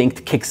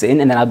instinct kicks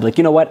in and then I'll be like,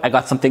 you know what? I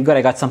got something good,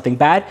 I got something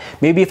bad.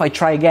 Maybe if I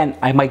try again,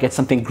 I might get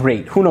something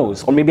great. Who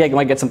knows? Or maybe I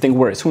might get something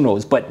worse. Who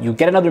knows? But you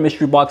get another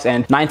mystery box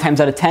and 9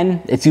 times out of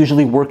 10, it's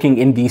usually working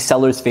in the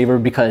seller's favor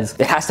because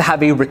it has to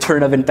have a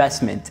return of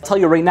investment. I'll tell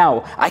you right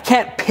now, I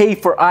can't pay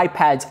for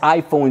iPads,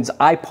 iPhones,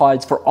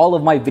 iPods for all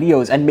of my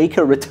videos and make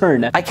a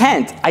return. I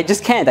can't. I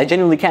just can't. I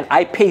genuinely can't.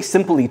 I pay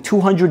simply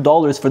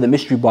 $200 for the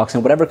mystery box and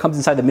and whatever comes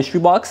inside the mystery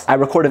box, I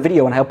record a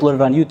video and I upload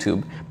it on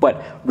YouTube.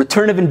 But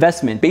return of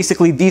investment,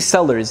 basically these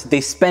sellers,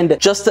 they spend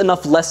just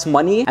enough less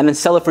money and then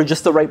sell it for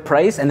just the right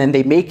price, and then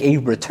they make a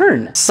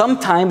return.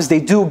 Sometimes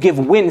they do give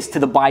wins to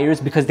the buyers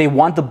because they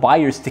want the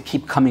buyers to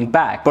keep coming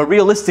back. But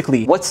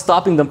realistically, what's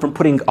stopping them from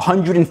putting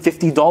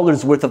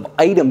 $150 worth of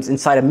items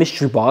inside a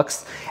mystery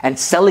box and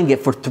selling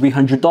it for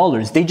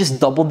 $300? They just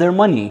doubled their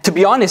money. To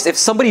be honest, if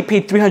somebody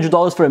paid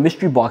 $300 for a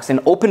mystery box and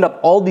opened up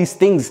all these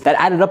things that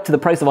added up to the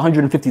price of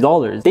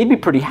 $150, they'd be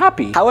pretty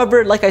happy.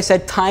 However, like I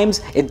said,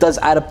 times it does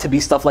add up to be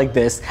stuff like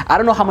this. I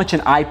don't know how much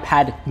an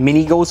iPad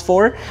mini goes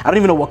for. I don't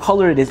even know what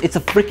color it is. It's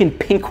a freaking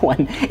pink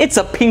one. It's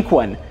a pink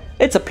one.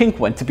 It's a pink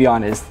one, to be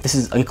honest. This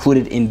is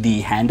included in the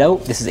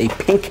handout. This is a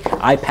pink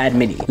iPad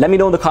mini. Let me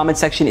know in the comment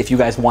section if you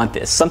guys want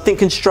this. Something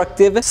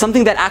constructive,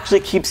 something that actually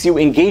keeps you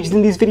engaged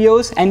in these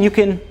videos, and you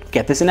can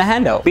get this in a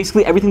handout.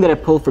 Basically, everything that I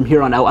pulled from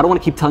here on out, I don't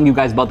want to keep telling you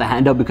guys about the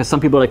handout because some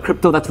people are like,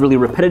 crypto, that's really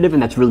repetitive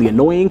and that's really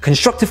annoying.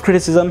 Constructive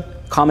criticism,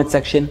 comment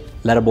section,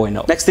 let a boy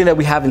know. Next thing that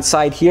we have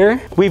inside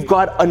here, we've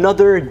got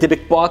another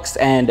dybbuk box,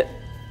 and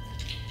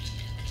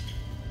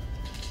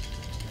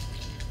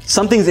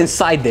something's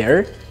inside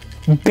there.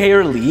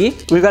 Barely.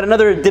 We've got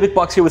another dybbuk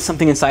box here with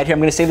something inside here. I'm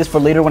gonna save this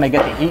for later when I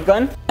get the heat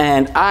gun.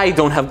 And I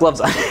don't have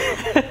gloves on.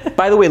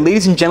 By the way,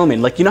 ladies and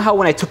gentlemen, like, you know how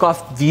when I took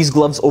off these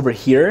gloves over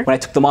here, when I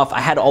took them off,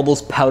 I had all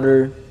those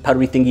powdery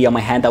thingy on my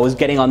hand that was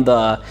getting on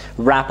the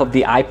wrap of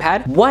the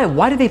iPad?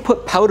 Why did they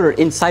put powder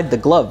inside the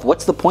glove?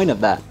 What's the point of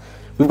that?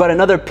 We've got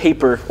another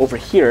paper over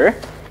here.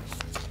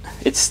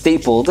 It's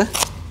stapled.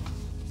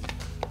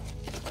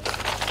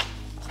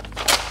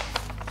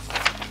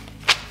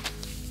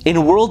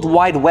 In World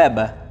Wide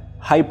Web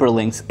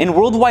hyperlinks. In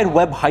World Wide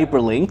Web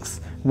hyperlinks,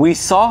 we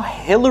saw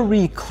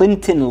Hillary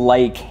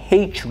Clinton-like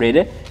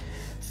hatred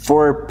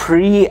for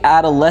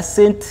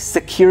pre-adolescent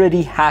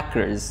security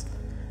hackers.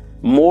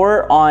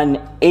 More on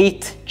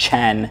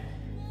 8chan.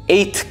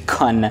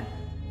 8kun.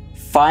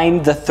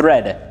 Find the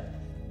thread.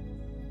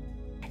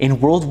 In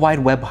World Wide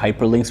Web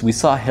hyperlinks, we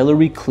saw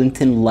Hillary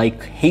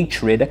Clinton-like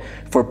hatred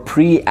for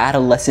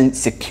pre-adolescent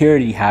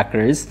security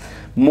hackers.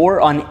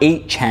 More on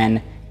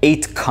 8chan.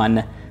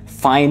 8kun.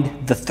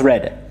 Find the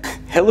thread.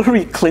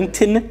 Hillary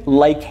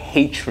Clinton-like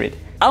hatred.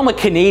 I'm a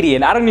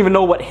Canadian. I don't even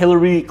know what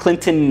Hillary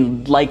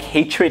Clinton-like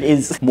hatred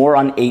is. More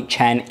on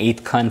 8chan,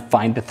 8kun,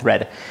 find the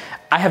thread.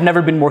 I have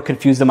never been more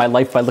confused in my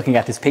life by looking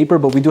at this paper,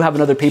 but we do have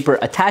another paper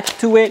attached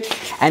to it.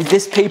 And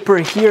this paper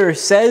here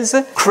says,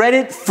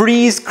 credit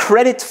freeze,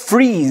 credit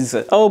freeze.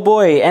 Oh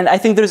boy, and I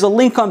think there's a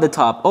link on the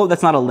top. Oh,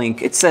 that's not a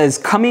link. It says,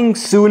 coming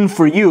soon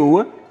for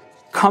you,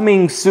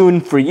 coming soon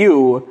for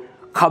you,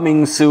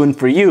 coming soon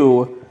for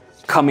you.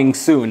 Coming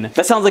soon.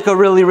 That sounds like a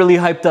really, really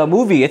hyped up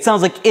movie. It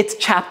sounds like It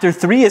Chapter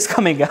 3 is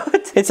coming out.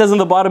 It says on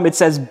the bottom, it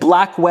says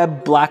black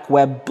web, black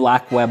web,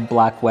 black web,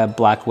 black web,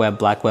 black web,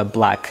 black web,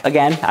 black.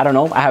 Again, I don't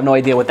know. I have no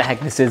idea what the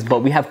heck this is,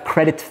 but we have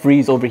credit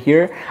freeze over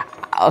here.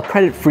 A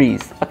credit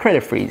freeze. A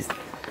credit freeze.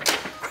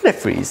 Credit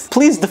freeze.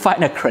 Please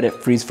define a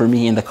credit freeze for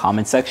me in the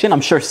comment section.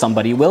 I'm sure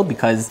somebody will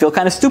because I feel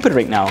kind of stupid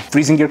right now.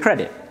 Freezing your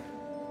credit.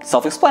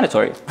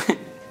 Self-explanatory.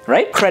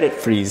 Right? Credit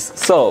freeze.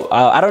 So,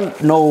 I don't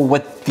know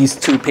what these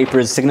two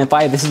papers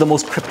signify. This is the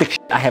most cryptic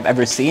shit I have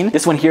ever seen.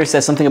 This one here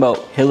says something about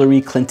Hillary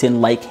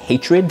Clinton-like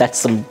hatred. That's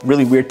some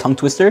really weird tongue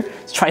twister.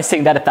 Let's try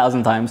saying that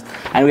 1,000 times.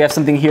 And we have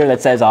something here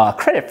that says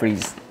credit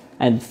freeze.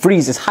 And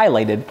freeze is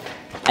highlighted.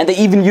 And they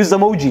even use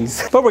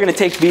emojis. But we're gonna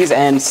take these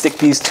and stick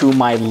these to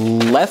my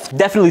left.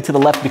 Definitely to the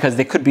left because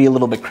they could be a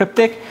little bit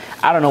cryptic.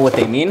 I don't know what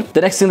they mean.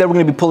 The next thing that we're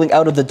gonna be pulling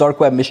out of the dark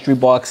web mystery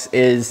box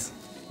is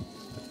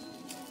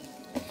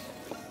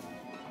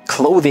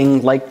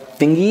clothing like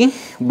thingy.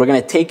 We're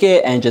gonna take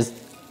it and just,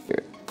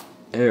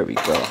 there we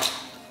go.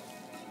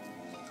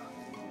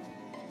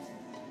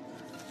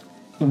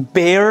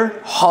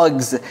 Bear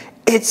hugs.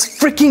 It's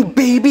freaking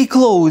baby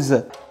clothes.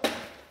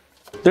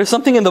 There's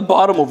something in the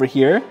bottom over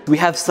here. We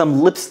have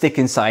some lipstick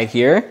inside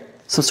here.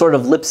 Some sort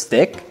of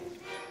lipstick.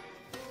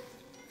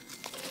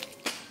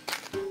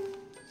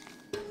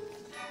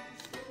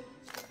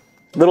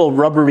 Little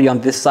rubbery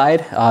on this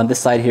side. On this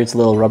side here, it's a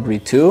little rubbery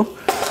too.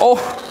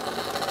 Oh!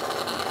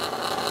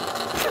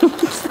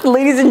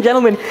 Ladies and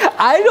gentlemen,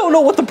 I don't know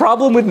what the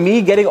problem with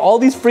me getting all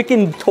these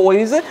freaking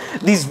toys,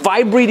 these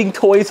vibrating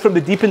toys from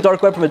the deep and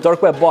dark web, from the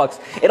dark web box.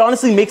 It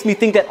honestly makes me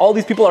think that all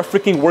these people are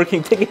freaking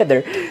working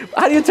together.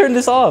 How do you turn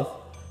this off?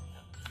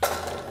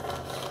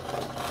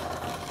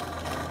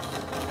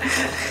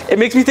 It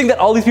makes me think that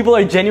all these people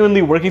are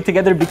genuinely working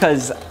together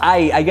because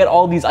I get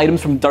all these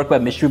items from dark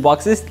web mystery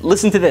boxes.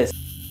 Listen to this.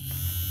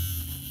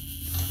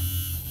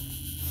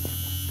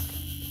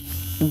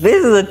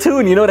 This is a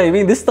tune, you know what I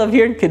mean? This stuff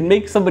here can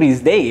make somebody's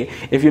day,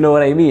 if you know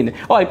what I mean.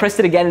 Oh, I pressed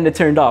it again and it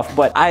turned off,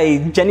 but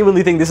I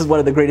genuinely think this is one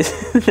of the greatest,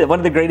 one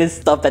of the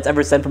greatest stuff that's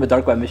ever sent from a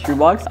dark web mystery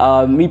box.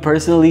 Me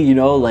personally, you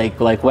know, like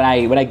when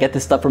I get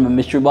this stuff from a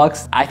mystery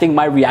box, I think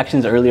my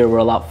reactions earlier were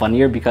a lot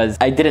funnier because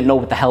I didn't know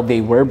what the hell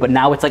they were, but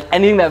now it's like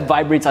anything that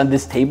vibrates on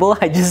this table,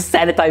 I just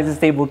sanitize this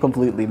table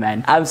completely,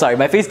 man. I'm sorry,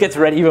 my face gets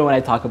red even when I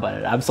talk about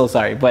it. I'm so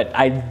sorry, but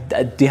I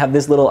do have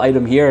this little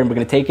item here and we're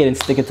gonna take it and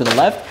stick it to the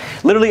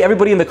left. Literally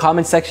everybody in the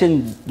comments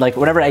section, like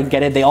whenever I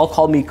get it, they all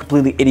call me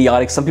completely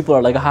idiotic. Some people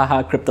are like,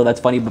 haha, crypto, that's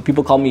funny, but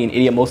people call me an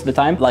idiot most of the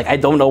time. Like I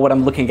don't know what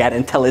I'm looking at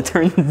until it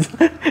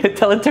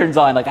turns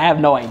on. Like I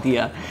have no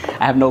idea.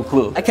 I have no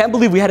clue. I can't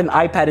believe we had an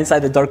iPad inside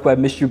the dark web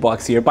mystery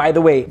box here. By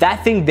the way,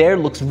 that thing there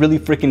looks really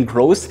freaking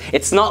gross.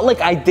 It's not like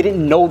I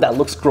didn't know that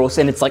looks gross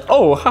and it's like,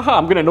 oh, haha,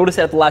 I'm gonna notice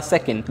it at the last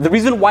second. The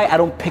reason why I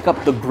don't pick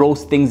up the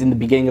gross things in the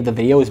beginning of the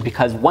video is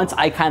because once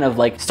I kind of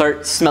like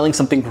start smelling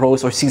something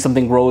gross or see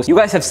something gross, you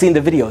guys have seen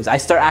the videos. I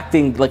start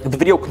acting like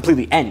the video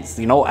completely ends,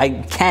 you know? I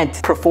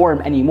can't perform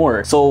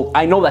anymore. So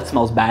I know that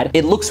smells bad.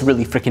 It looks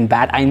really freaking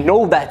bad. I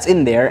know that's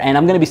in there and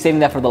I'm gonna be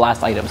saving that for the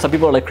last item. Some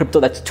people are like, crypto,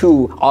 that's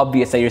too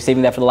obvious that you're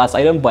saving that for the last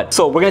item. But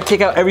so we're gonna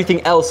take out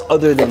everything else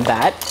other than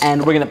that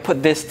and we're gonna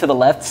put this to the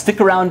left.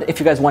 Stick around if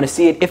you guys wanna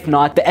see it. If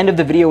not, the end of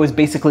the video is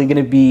basically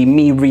gonna be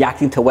me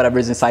reacting to whatever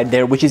is inside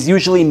there, which is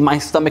usually my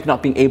stomach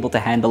not being able to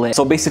handle it.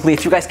 So basically,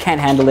 if you guys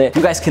can't handle it,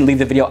 you guys can leave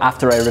the video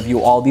after I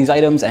review all these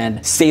items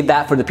and save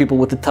that for the people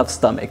with the tough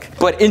stomach.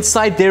 But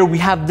inside there, we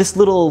have this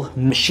little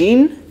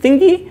machine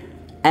thingy,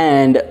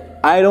 and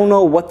I don't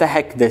know what the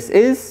heck this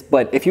is,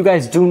 but if you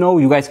guys do know,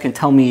 you guys can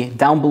tell me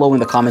down below in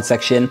the comment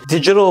section.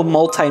 Digital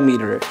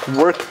multimeter,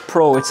 Work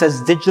Pro. It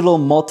says digital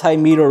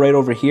multimeter right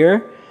over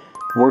here.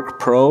 Work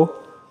Pro.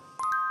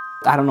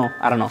 I don't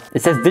know.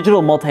 It says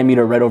digital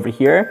multimeter right over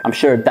here. I'm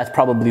sure that's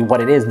probably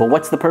what it is, but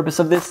what's the purpose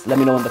of this? Let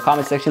me know in the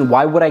comment section.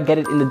 Why would I get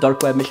it in the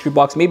dark web mystery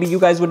box? Maybe you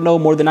guys would know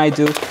more than I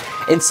do.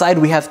 Inside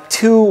we have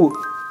two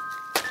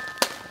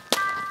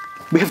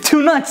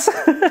nuts.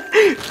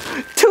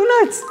 Two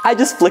nuts. I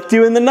just flicked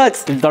you in the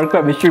nuts. The dark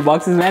web mystery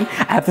boxes, man,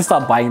 I have to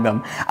stop buying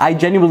them. I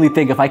genuinely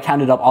think if I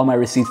counted up all my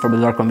receipts from the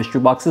dark web mystery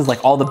boxes,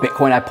 like all the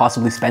Bitcoin I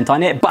possibly spent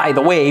on it. By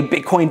the way,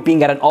 Bitcoin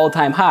being at an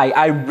all-time high,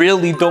 I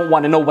really don't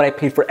want to know what I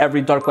paid for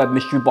every dark web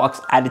mystery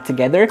box added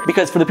together.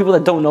 Because for the people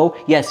that don't know,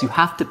 yes, you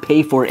have to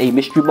pay for a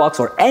mystery box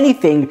or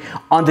anything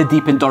on the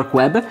deep and dark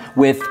web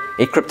with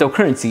a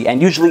cryptocurrency,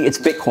 and usually it's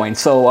Bitcoin.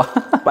 So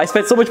I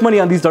spent so much money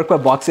on these dark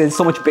web boxes,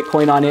 so much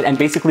Bitcoin on it, and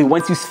basically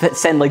once you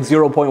send like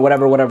 0.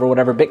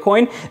 whatever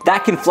Bitcoin,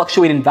 that can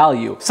fluctuate in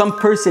value. Some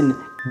person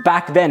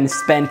back then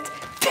spent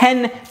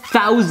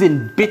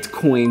 10,000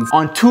 Bitcoins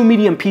on 2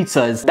 medium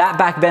pizzas. That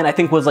back then I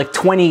think was like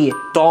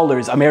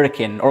 $20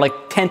 American, or like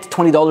 $10 to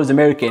 $20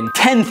 American.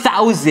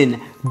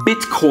 10,000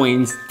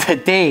 Bitcoins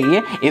today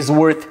is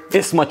worth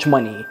this much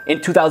money in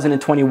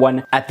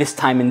 2021 at this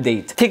time and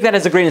date. Take that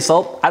as a grain of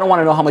salt. I don't want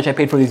to know how much I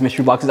paid for these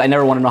mystery boxes. I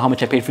never want to know how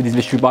much I paid for these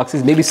mystery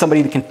boxes. Maybe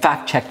somebody can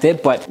fact check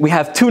it, but we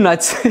have two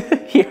nuts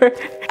here.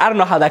 I don't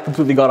know how that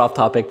completely got off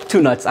topic.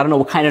 Two nuts. I don't know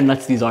what kind of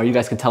nuts these are. You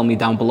guys can tell me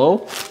down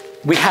below.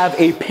 We have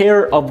a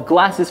pair of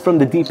glasses from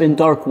the deep and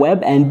dark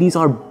web, and these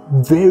are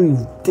very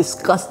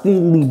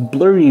disgustingly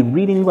blurry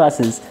reading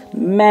glasses.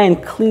 Man,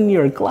 clean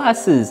your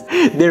glasses.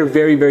 They're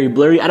very, very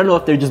blurry. I don't know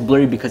if they're just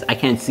blurry because I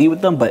can't see with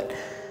them, but...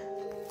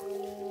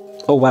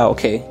 Oh wow,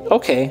 okay.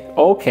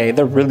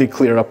 They're really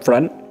clear up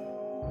front.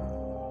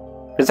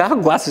 Is that how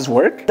glasses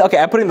work? Okay,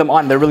 I'm putting them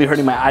on. They're really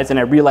hurting my eyes, and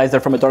I realize they're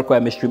from a dark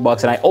web mystery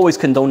box, and I always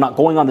condone not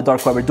going on the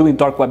dark web or doing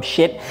dark web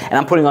shit, and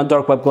I'm putting on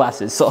dark web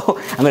glasses, so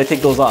I'm gonna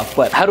take those off.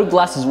 But how do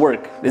glasses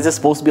work? Is this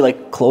supposed to be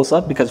like close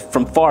up? Because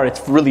from far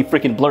it's really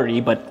freaking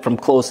blurry, but from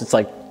close it's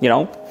like, you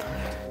know,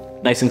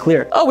 nice and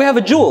clear. Oh, we have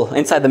a jewel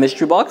inside the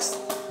mystery box.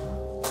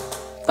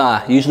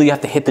 Usually you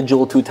have to hit the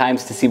jewel 2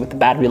 times to see what the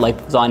battery life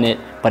is on it,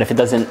 but if it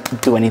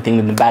doesn't do anything,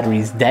 then the battery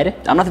is dead.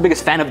 I'm not the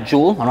biggest fan of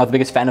jewel. I'm not the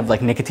biggest fan of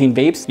like nicotine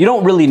vapes. You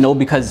don't really know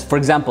because, for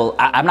example,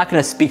 I'm not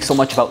gonna speak so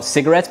much about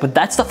cigarettes, but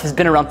that stuff has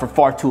been around for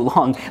far too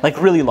long, like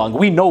really long.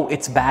 We know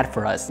it's bad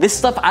for us. This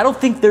stuff, I don't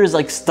think there's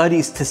like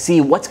studies to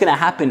see what's gonna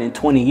happen in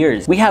 20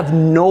 years. We have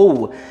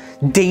no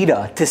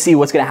data to see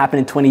what's gonna happen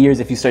in 20 years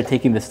if you start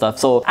taking this stuff.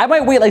 So I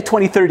might wait like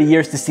 20, 30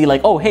 years to see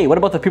like, oh, hey, what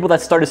about the people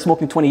that started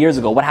smoking 20 years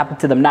ago? What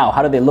happened to them now?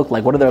 How do they look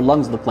like? What do their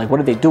lungs look like?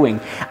 What are they doing?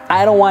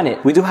 I don't want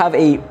it. We do have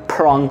a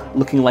prong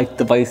looking like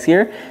device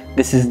here.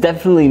 This is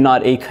definitely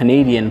not a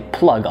Canadian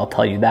plug, I'll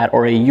tell you that,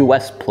 or a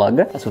US plug.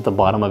 That's what the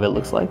bottom of it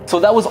looks like. So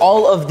that was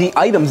all of the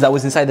items that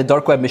was inside the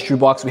dark web mystery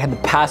box. We had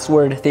the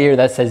password there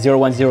that says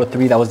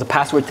 0103. That was the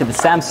password to the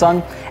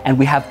Samsung. And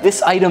we have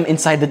this item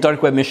inside the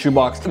dark web mystery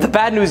box. The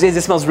bad news is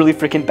it smells really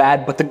freaking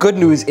bad, but the good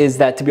news is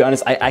that, to be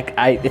honest,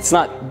 it's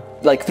not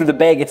like through the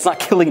bag, it's not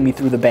killing me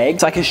through the bag.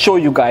 So I can show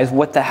you guys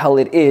what the hell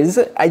it is.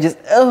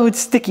 Oh, it's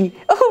sticky.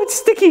 Oh, it's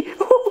sticky.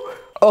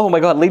 Oh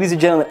my God, ladies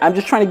and gentlemen, I'm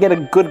just trying to get a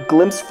good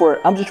glimpse for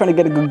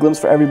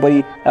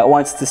everybody that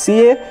wants to see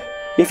it.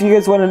 If you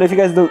guys want to know, if you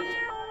guys do,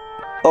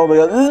 oh my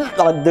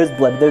God, there's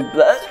blood,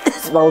 it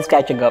smells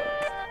catching up.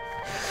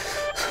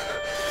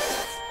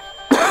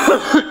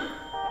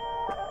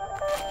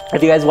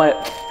 If you guys want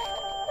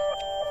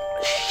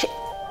it, shit.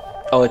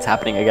 Oh, it's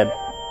happening again.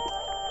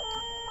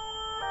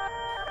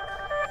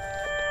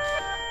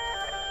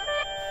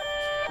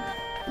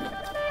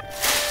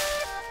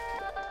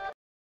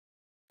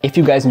 If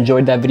you guys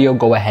enjoyed that video,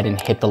 go ahead and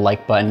hit the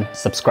like button,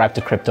 subscribe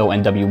to Crypto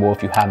NWO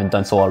if you haven't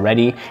done so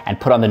already, and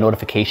put on the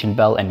notification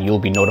bell and you'll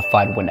be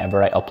notified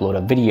whenever I upload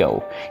a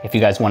video. If you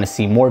guys want to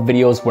see more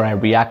videos where I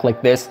react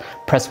like this,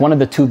 press one of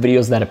the 2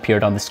 videos that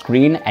appeared on the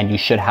screen and you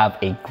should have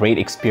a great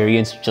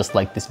experience just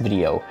like this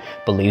video.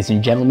 But ladies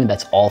and gentlemen,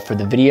 that's all for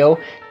the video.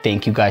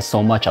 Thank you guys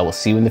so much. I will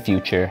see you in the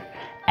future.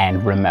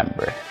 And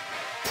remember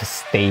to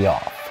stay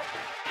off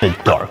the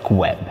dark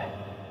web.